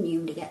that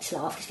usually gets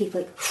laughed, because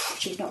people think,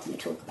 she's not going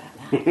to talk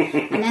about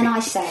that. And then I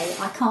say,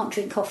 I can't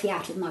drink coffee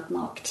out of mug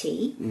mark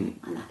tea,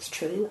 and that's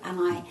true. And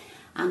I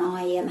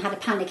had a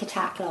panic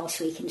attack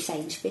last week in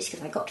Sainsbury's,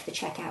 because I got to the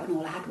checkout and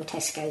all I had were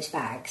Tesco's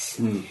bags.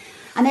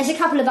 And there's a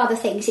couple of other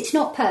things. It's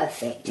not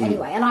perfect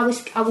anyway. And I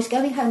was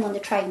going home on the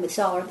train with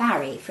Zara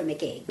Barry from a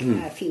gig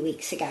a few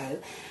weeks ago.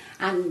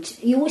 And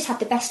you always have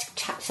the best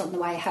chats on the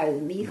way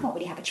home. You can't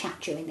really have a chat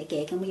during the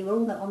gig. And we were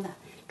all on the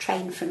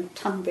train from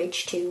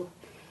Tunbridge to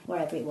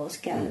wherever it was,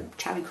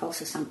 Charing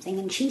Cross or something.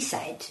 And she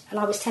said, and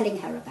I was telling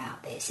her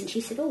about this, and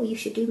she said, you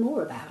should do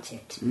more about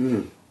it.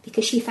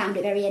 Because she found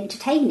it very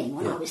entertaining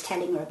when I was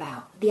telling her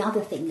about the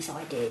other things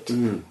I did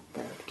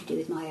that to do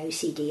with my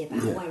OCD,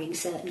 about wearing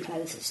certain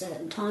clothes at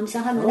certain times.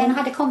 And then I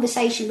had a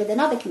conversation with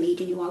another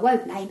comedian who I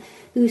won't name,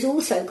 who's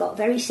also got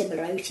very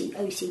similar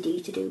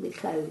OCD to do with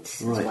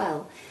clothes as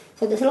well.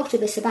 So there's a lot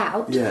of us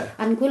about.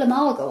 And Gwilym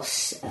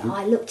Argos,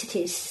 I looked at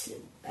his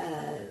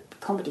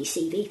comedy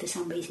CV for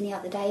some reason the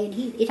other day,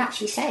 and it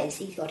actually says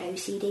he's got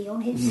OCD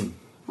on his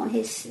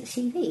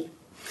CV.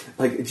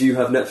 Do you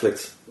have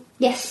Netflix?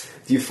 Yes.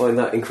 Do you find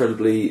that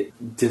incredibly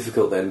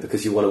difficult then,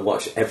 because you want to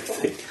watch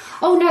everything?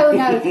 Oh, no.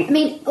 I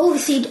mean,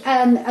 obviously,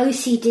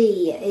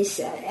 OCD is...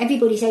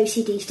 everybody's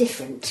OCD is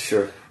different.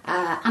 Sure.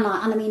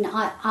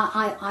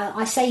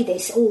 I say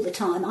this all the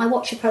time. I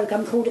watch a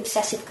programme called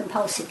Obsessive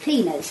Compulsive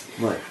Cleaners.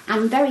 Right.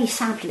 And very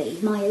sadly,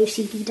 my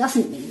OCD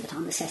doesn't mean that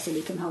I'm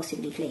obsessively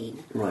compulsively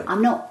clean. Right.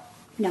 I'm not...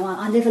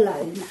 I live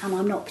alone, and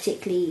I'm not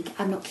keen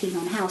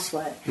on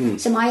housework.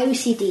 So my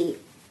OCD...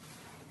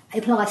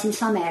 applies in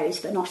some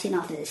areas but not in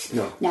others.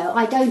 No,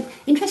 I don't.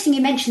 Interesting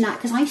you mention that,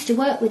 because I used to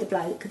work with a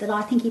bloke that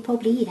I think he'd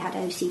had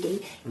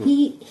OCD.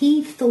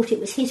 He thought it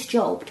was his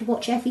job to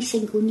watch every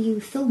single new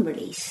film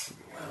release.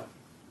 Wow.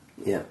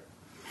 Yeah.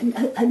 And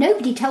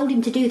nobody told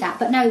him to do that,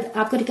 but no,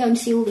 I've got to go and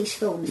see all these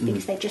films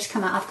because they've just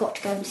come out. I've got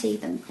to go and see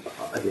them.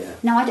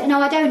 No, I don't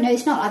know.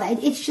 It's not like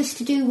that. It's just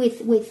to do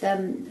with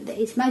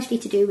it's mostly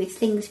to do with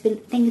things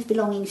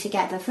belonging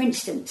together. For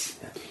instance,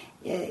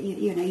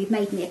 you've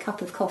made me a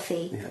cup of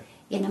coffee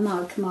in a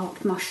mug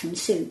marked mushroom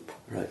soup.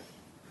 Right.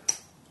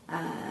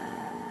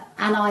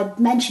 And I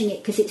mention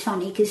it because it's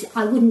funny, because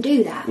I wouldn't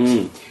do that.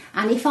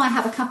 And if I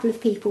have a couple of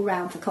people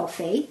round for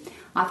coffee,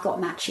 I've got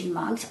matching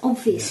mugs.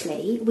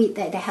 Obviously,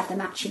 they have the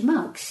matching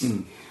mugs.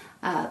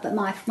 But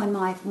when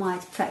my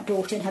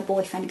daughter and her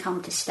boyfriend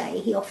come to stay,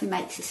 he often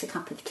makes us a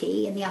cup of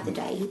tea. And the other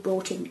day, he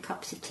brought in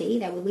cups of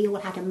tea. We all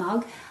had a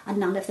mug, and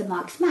none of the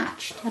mugs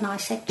matched. And I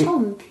said,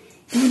 Tom,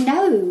 you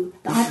know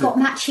that I've got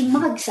matching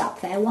mugs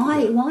up there.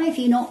 Why have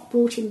you not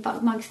brought in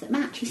mugs that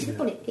match? He said,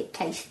 well, it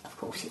tastes, of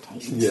course, it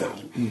tastes the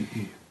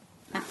same.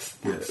 That's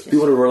you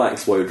want to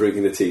relax while you're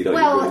drinking the tea, don't you?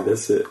 Really?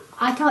 That's it.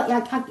 I can't.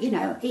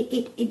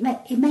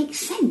 It makes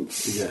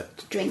sense to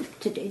drink.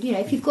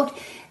 If you've got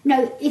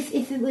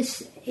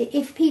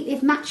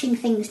if matching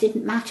things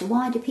didn't matter,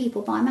 why do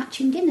people buy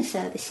matching dinner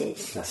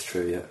services? That's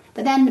true. Yeah.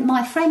 But then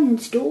my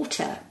friend's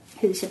daughter,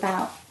 who's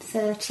about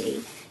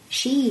 30.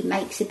 She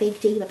makes a big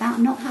deal about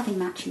not having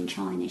matching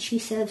china. She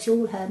serves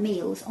all her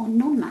meals on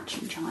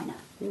non-matching china.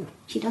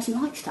 She doesn't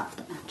like stuff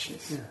that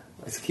matches.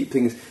 To keep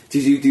things.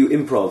 Did you do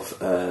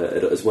improv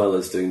as well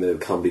as doing the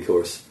comedy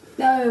course?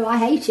 No, I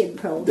hate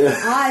improv.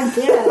 I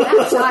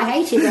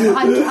hate it.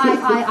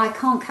 I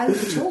can't cope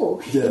at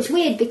all. Yeah. It's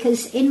weird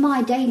because in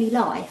my daily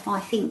life, I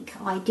think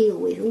I deal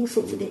with all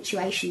sorts of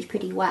situations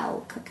pretty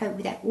well, cope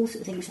with all sorts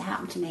of things that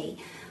happen to me.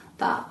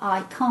 But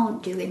I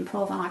can't do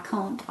improv, and I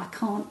can't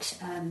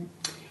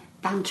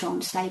banter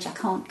on stage. I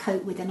can't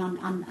cope with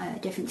a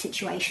different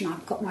situation.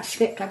 I've got my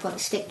script. I've got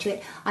to stick to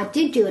it. I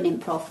did do an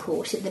improv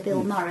course at the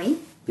Bill Murray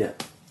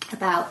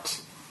about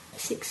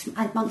 6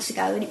 months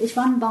ago, and it was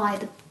run by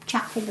the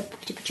chap from the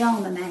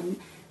Pyjama Men,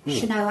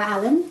 Shanoa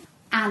Allen,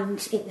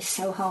 and it was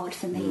so hard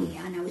for me,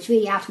 and I was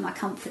really out of my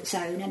comfort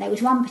zone. And there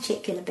was one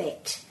particular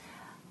bit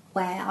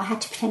where I had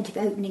to pretend to be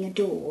opening a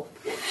door.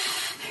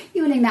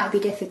 You would think that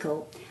would be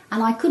difficult,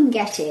 and I couldn't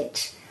get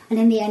it. And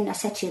in the end, I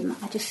said to him,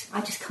 "I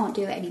just can't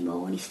do it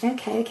anymore." And he said,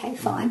 "Okay,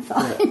 fine."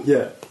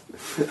 Yeah.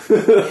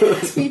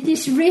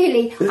 It's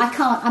really, I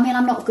can't. I mean,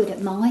 I'm not good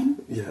at mime.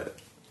 Yeah.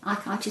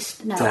 I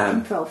just no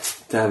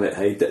improv. Damn it!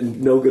 Hey,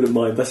 no good at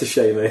mime. That's a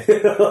shame, eh?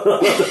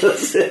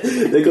 That's it.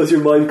 There goes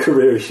your mime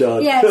career,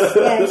 Sian.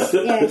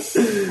 Yes.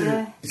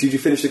 Did you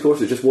finish the course?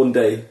 It was just one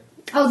day.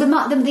 Oh, the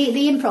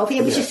improv.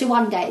 Yeah, it was just a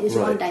one day. It was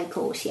a 1 day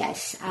course.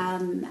 Yes,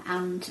 and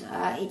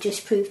it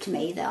just proved to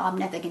me that I'm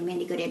never going to be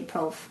any good at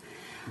improv.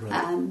 Right.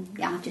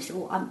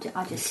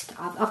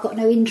 I've got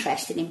no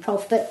interest in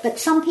improv, but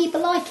some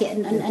people like it,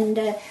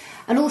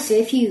 and also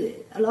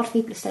a lot of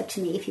people have said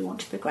to me, if you want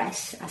to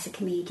progress as a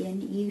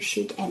comedian, you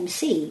should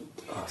MC.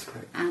 Oh, that's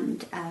great.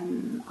 And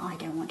I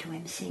don't want to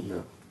MC.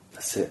 No,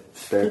 that's it.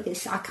 It's fair.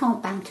 Because I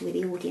can't banter with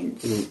the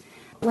audience.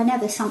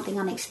 Whenever something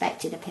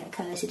unexpected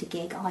occurs at a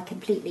gig, I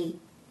completely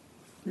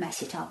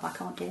mess it up. I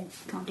can't deal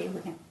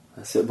with it.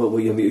 That's it. But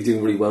you're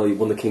doing really well. You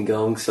won the King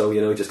Gong, so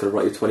just got to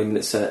write your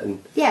 20-minute set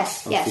and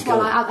yes.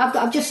 Well, I've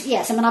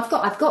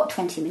got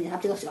 20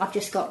 minutes. I've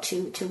just got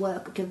to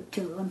work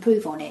to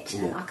improve on it.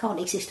 Yeah. I can't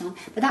exist on.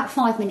 But that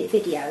 5-minute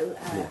video,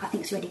 I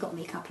think, has already got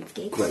me a couple of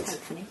gigs. Great.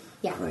 Hopefully,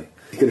 yeah. Right.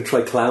 You're going to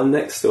try clown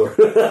next, or?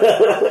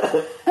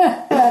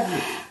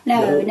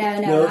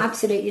 No,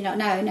 absolutely not.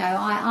 No.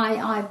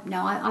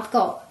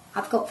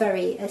 I've got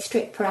very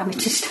strict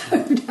parameters.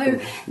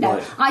 No.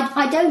 Right.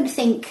 I don't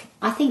think.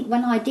 I think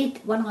when I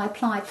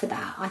applied for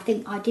that, I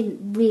think I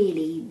didn't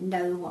really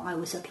know what I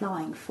was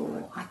applying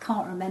for. I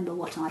can't remember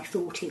what I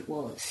thought it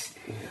was,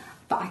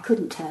 but I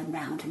couldn't turn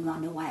round and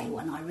run away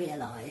when I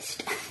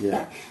realised.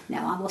 No,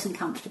 I wasn't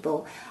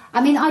comfortable.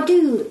 I mean, I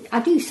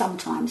do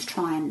sometimes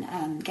try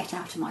and get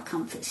out of my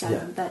comfort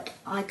zone, but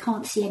I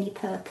can't see any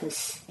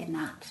purpose in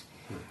that.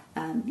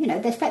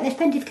 There's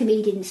plenty of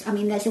comedians. I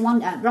mean, there's the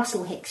one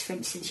Russell Hicks, for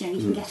instance. You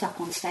can get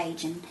up on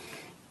stage and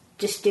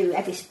just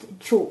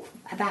talk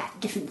about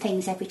different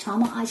things every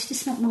time. It's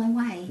just not my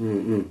way.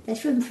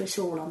 There's room for us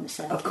all on the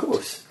circuit. Of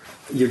course.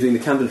 You're doing the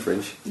Camden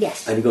Fringe.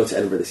 Yes. And you're going to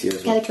Edinburgh this year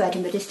as well. Go to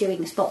Edinburgh, just doing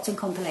the spots and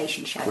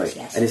compilation shows. Right.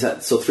 Yes. And is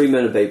that so? 3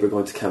 Men and a Babe are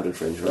going to Camden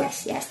Fringe,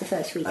 right? Yes. The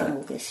first week in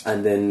August.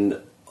 And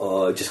then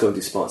just going to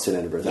do spots in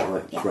Edinburgh. Is that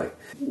right? Yeah. Right.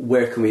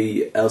 Where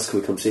else can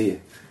we come see you?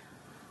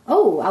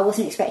 Oh, I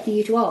wasn't expecting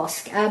you to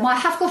ask. I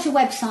have got a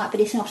website, but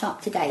it's not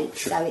up to date.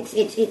 Sure. So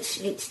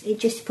it's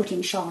just put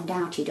in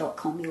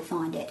SianDoughty.com. You'll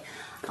find it.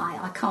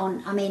 I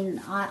can't. I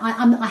mean,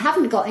 I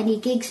haven't got any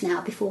gigs now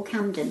before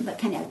Camden,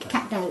 but I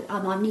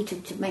need to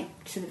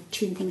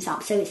tune things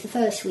up. So it's the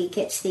first week.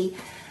 It's the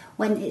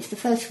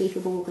first week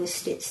of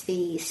August. It's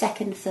the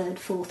 2nd, 3rd,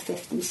 4th,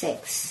 5th, and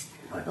 6th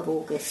of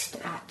August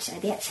at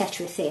the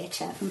Etc.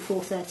 Theatre from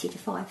 4:30 to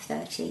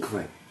 5:30.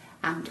 Great.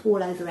 And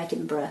all over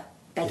Edinburgh.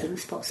 Begging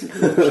spots and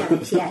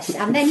shows, yes.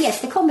 And then,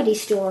 the Comedy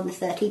Store on the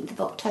 13th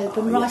of October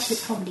and Rice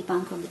at Comedy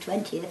Bank on the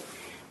 20th,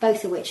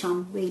 both of which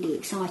I'm really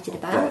excited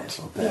about.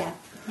 I'll bet.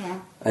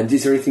 Yeah. And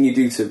is there anything you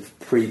do to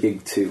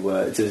pre-gig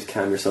to just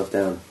calm yourself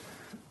down?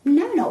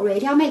 No, not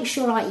really. I make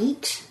sure I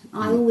eat.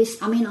 I always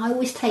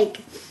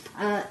take...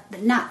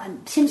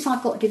 since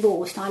I've got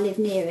divorced, I live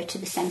nearer to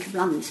the centre of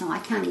London, so I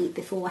can eat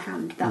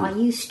beforehand. But I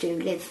used to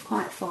live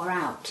quite far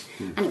out,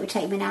 and it would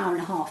take me an hour and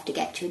a half to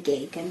get to a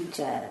gig, and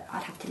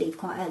I'd have to leave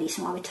quite early,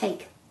 so I would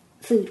take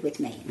food with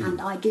me.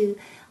 And I do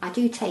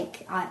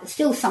take my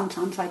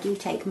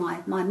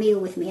meal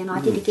with me, and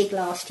I did a gig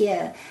last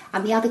year,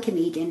 and the other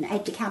comedian,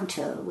 Ed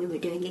Decanter, we were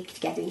doing a gig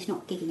together. He's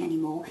not gigging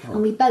anymore,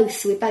 and we're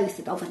both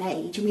of an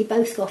age, and we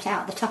both got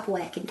out the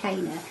Tupperware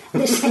container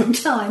at the same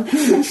time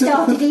and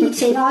started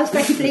eating. I was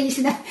very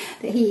pleased that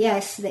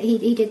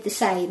he did the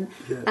same.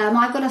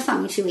 I've got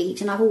something to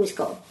eat, and I've always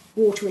got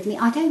water with me.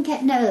 I don't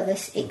get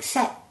nervous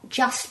except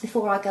just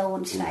before I go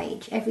on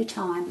stage. Every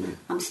time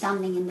I'm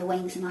standing in the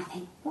wings and I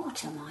think,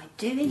 what am I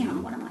doing? I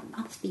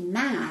must be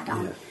mad.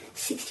 I'm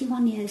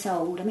 61 years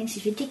old. I mean, this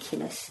is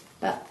ridiculous.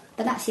 But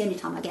that's the only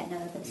time I get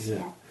nervous.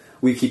 Yeah.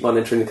 Will you keep on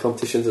entering the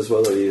competitions as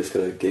well, or are you just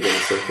going to gig on the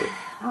circuit?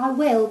 I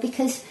will,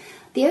 because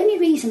the only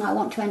reason I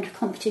want to enter a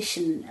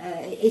competition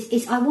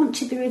is I want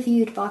to be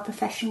reviewed by a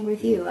professional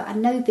reviewer,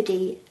 and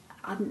nobody...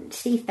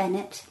 Steve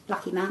Bennett,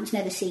 lucky man, has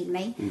never seen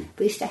me.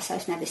 Bruce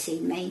Desso's never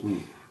seen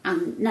me.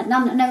 And no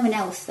one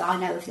else that I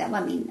know of them.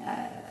 I mean,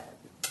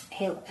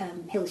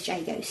 Hills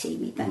J go see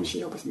me, but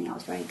she always think I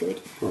was very good.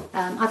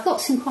 I've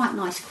got some quite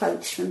nice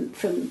quotes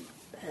from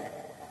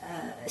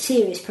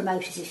serious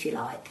promoters, if you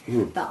like,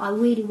 but I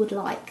really would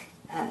like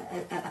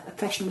a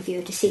professional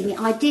reviewer to see me.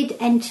 I did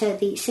enter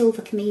the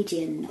Silver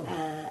Comedian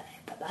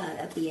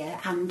of the year,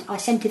 and I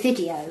sent a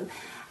video,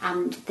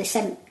 and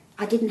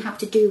I didn't have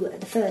to do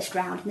the first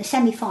round, and the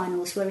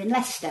semi-finals were in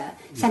Leicester,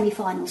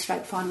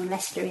 semi-final/final in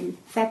Leicester in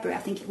February,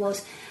 I think it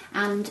was,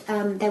 and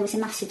there was a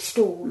massive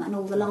storm, and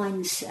all the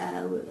lines,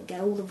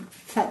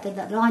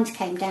 the lines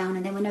came down,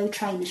 and there were no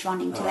trains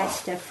running to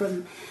Leicester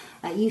from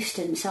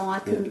Euston, so I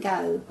couldn't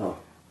go,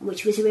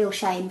 which was a real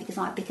shame because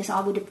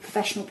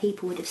professional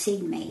people would have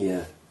seen me.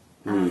 Yeah.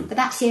 But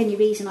that's the only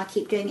reason I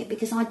keep doing it,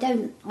 because I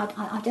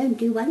don't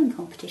do well in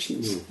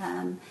competitions.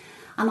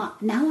 And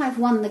now I've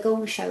won the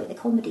Gong Show at the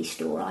Comedy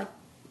Store, I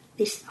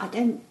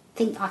don't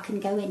think I can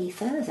go any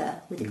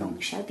further with the Gong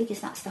Show, because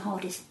that's the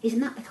hardest.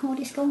 Isn't that the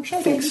hardest Gong Show?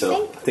 I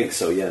think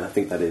so. Yeah, I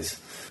think that is.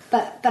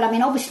 But I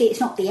mean, obviously, it's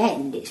not the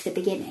end; it's the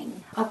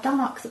beginning. I've done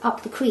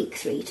up the creek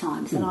 3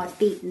 times, and I've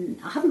beaten.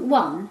 I haven't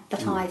won,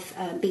 but I've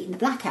beaten the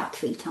Blackout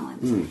 3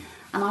 times.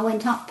 And I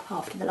went up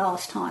after the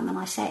last time, and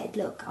I said,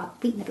 "Look, I've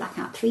beaten the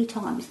Blackout 3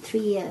 times, 3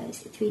 years,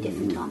 3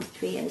 different times,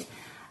 3 years.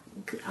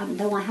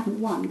 Though I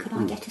haven't won, could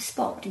I get a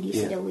spot?" And he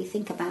said, "Oh, we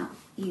think about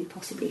you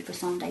possibly for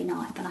Sunday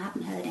night," but I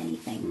haven't heard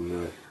anything.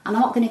 Right. And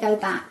I'm not going to go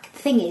back.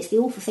 The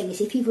awful thing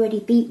is, if you've already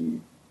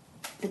beaten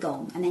the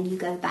Gong and then you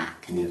go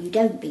back and then you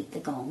don't beat the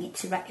Gong,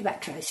 it's a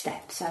retro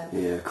step. So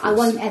I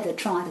won't ever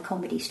try the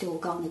Comedy Store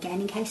Gong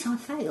again in case I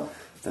fail.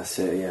 That's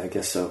it, yeah, I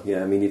guess so.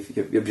 Yeah, I mean, if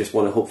you just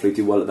want to hopefully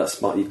do well at that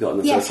spot you've got on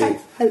the 13th.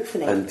 Yes,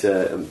 hopefully. And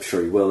I'm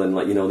sure you will, and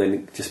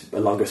then just a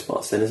longer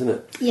spots then, isn't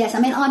it? Yes, I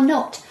mean, I'm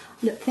not...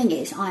 Look, the thing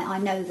is, I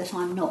know that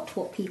I'm not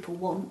what people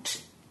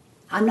want.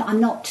 I'm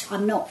not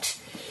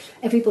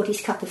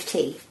everybody's cup of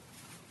tea.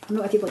 I'm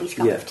not everybody's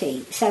cup of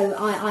tea. So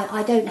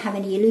I don't have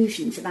any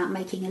illusions about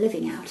making a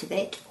living out of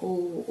it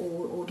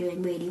or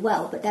doing really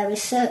well. But there are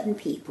certain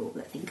people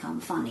that think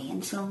I'm funny,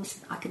 and as long as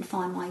I can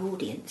find my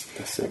audience.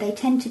 But they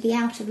tend to be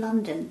out of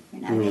London,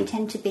 They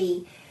tend to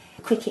be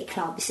cricket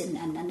clubs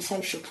and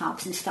social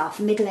clubs and stuff,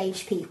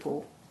 middle-aged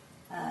people.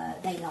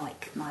 They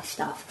like my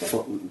stuff.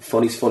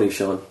 Funny's funny,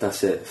 Sean.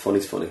 That's it.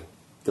 Funny's funny.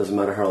 Doesn't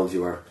matter how old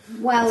you are.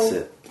 Well, that's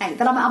it.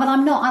 But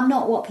I'm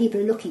not what people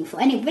are looking for.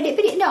 I'm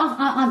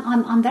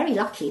very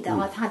lucky that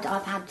I've had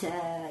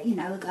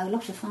a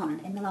lot of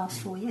fun in the last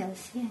 4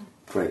 years. Yeah.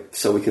 Great.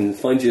 So we can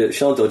find you at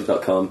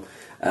SeanDoughty.com,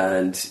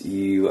 and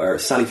you are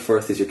Sally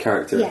Firth is your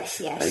character. Yes.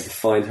 And you can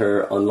find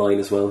her online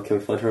as well. Can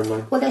we find her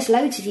online? Well, there's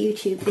loads of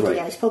YouTube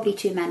videos. Probably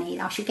too many.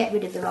 I should get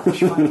rid of the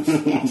rubbish ones.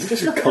 Yes,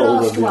 just look at the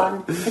last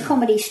one, the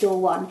Comedy Store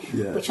one,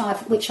 which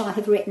I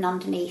have written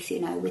underneath.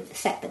 With the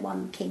set that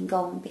won King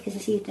Gong,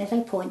 because there's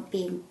no point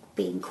being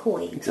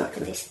coy at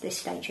this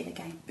stage of the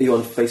game. Are you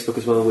on Facebook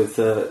as well with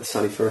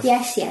Sally Firth?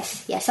 Yes.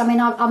 I mean,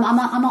 I'm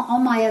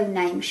on my own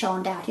name,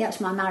 Sean Doughty. That's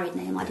my married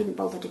name. I didn't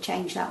bother to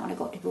change that when I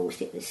got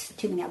divorced. It was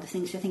too many other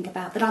things to think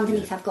about. But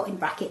underneath, I've got in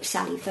brackets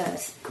Sally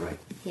Firth. Great.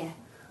 Yeah.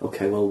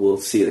 Okay, well, we'll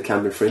see you at the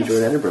Camden Fringe or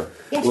in Edinburgh.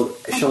 Yes. Well,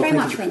 thank Sean, you very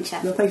much, Winter.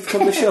 No, thanks for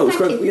coming to the show. It's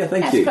great. You. Yeah,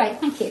 thank you. That's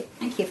great.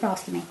 Thank you for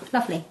asking me.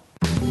 Lovely.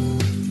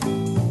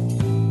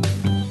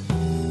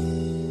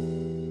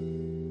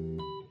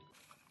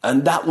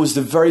 And that was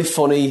the very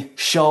funny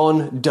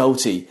Sean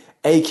Doughty,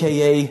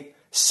 a.k.a.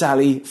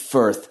 Sally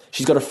Firth.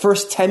 She's got her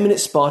first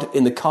 10-minute spot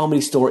in the Comedy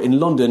Store in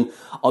London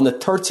on the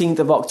 13th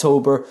of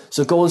October.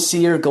 So go and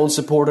see her, go and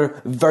support her.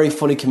 Very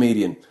funny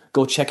comedian.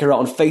 Go check her out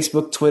on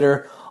Facebook,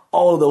 Twitter,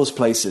 all of those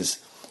places.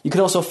 You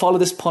can also follow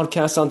this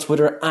podcast on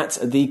Twitter at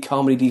The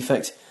Comedy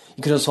Defect.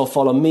 You can also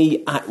follow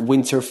me at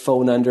Winter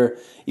Phonander.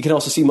 You can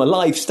also see my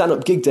live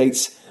stand-up gig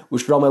dates,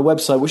 which are on my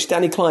website, which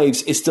Danny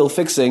Clives is still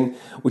fixing,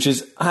 which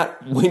is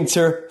at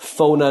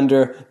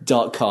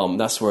winterphonander.com.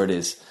 That's where it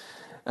is.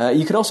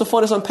 You can also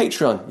find us on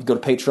Patreon. You go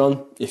to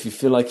Patreon if you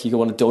feel like you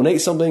want to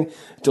donate something.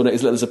 Donate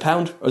as little as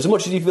 £1 or as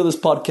much as you feel this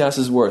podcast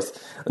is worth.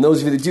 And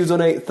those of you that do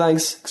donate,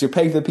 thanks, because you're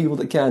paying for the people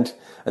that can't.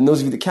 And those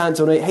of you that can't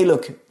donate, hey,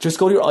 look, just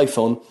go to your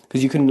iPhone,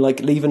 because you can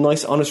leave a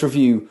nice, honest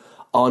review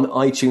on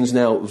iTunes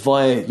now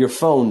via your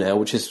phone now,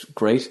 which is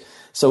great.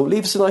 So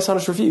leave us a nice,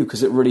 honest review,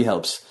 because it really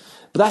helps.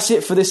 But that's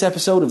it for this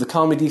episode of the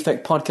Comedy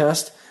Defect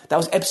podcast. That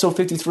was episode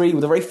 53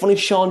 with a very funny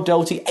Sean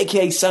Doughty,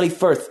 a.k.a. Sally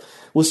Firth.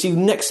 We'll see you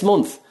next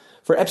month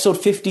for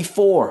episode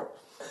 54.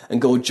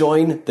 And go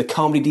join the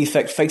Comedy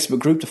Defect Facebook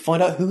group to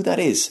find out who that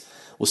is.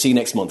 We'll see you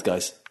next month,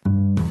 guys.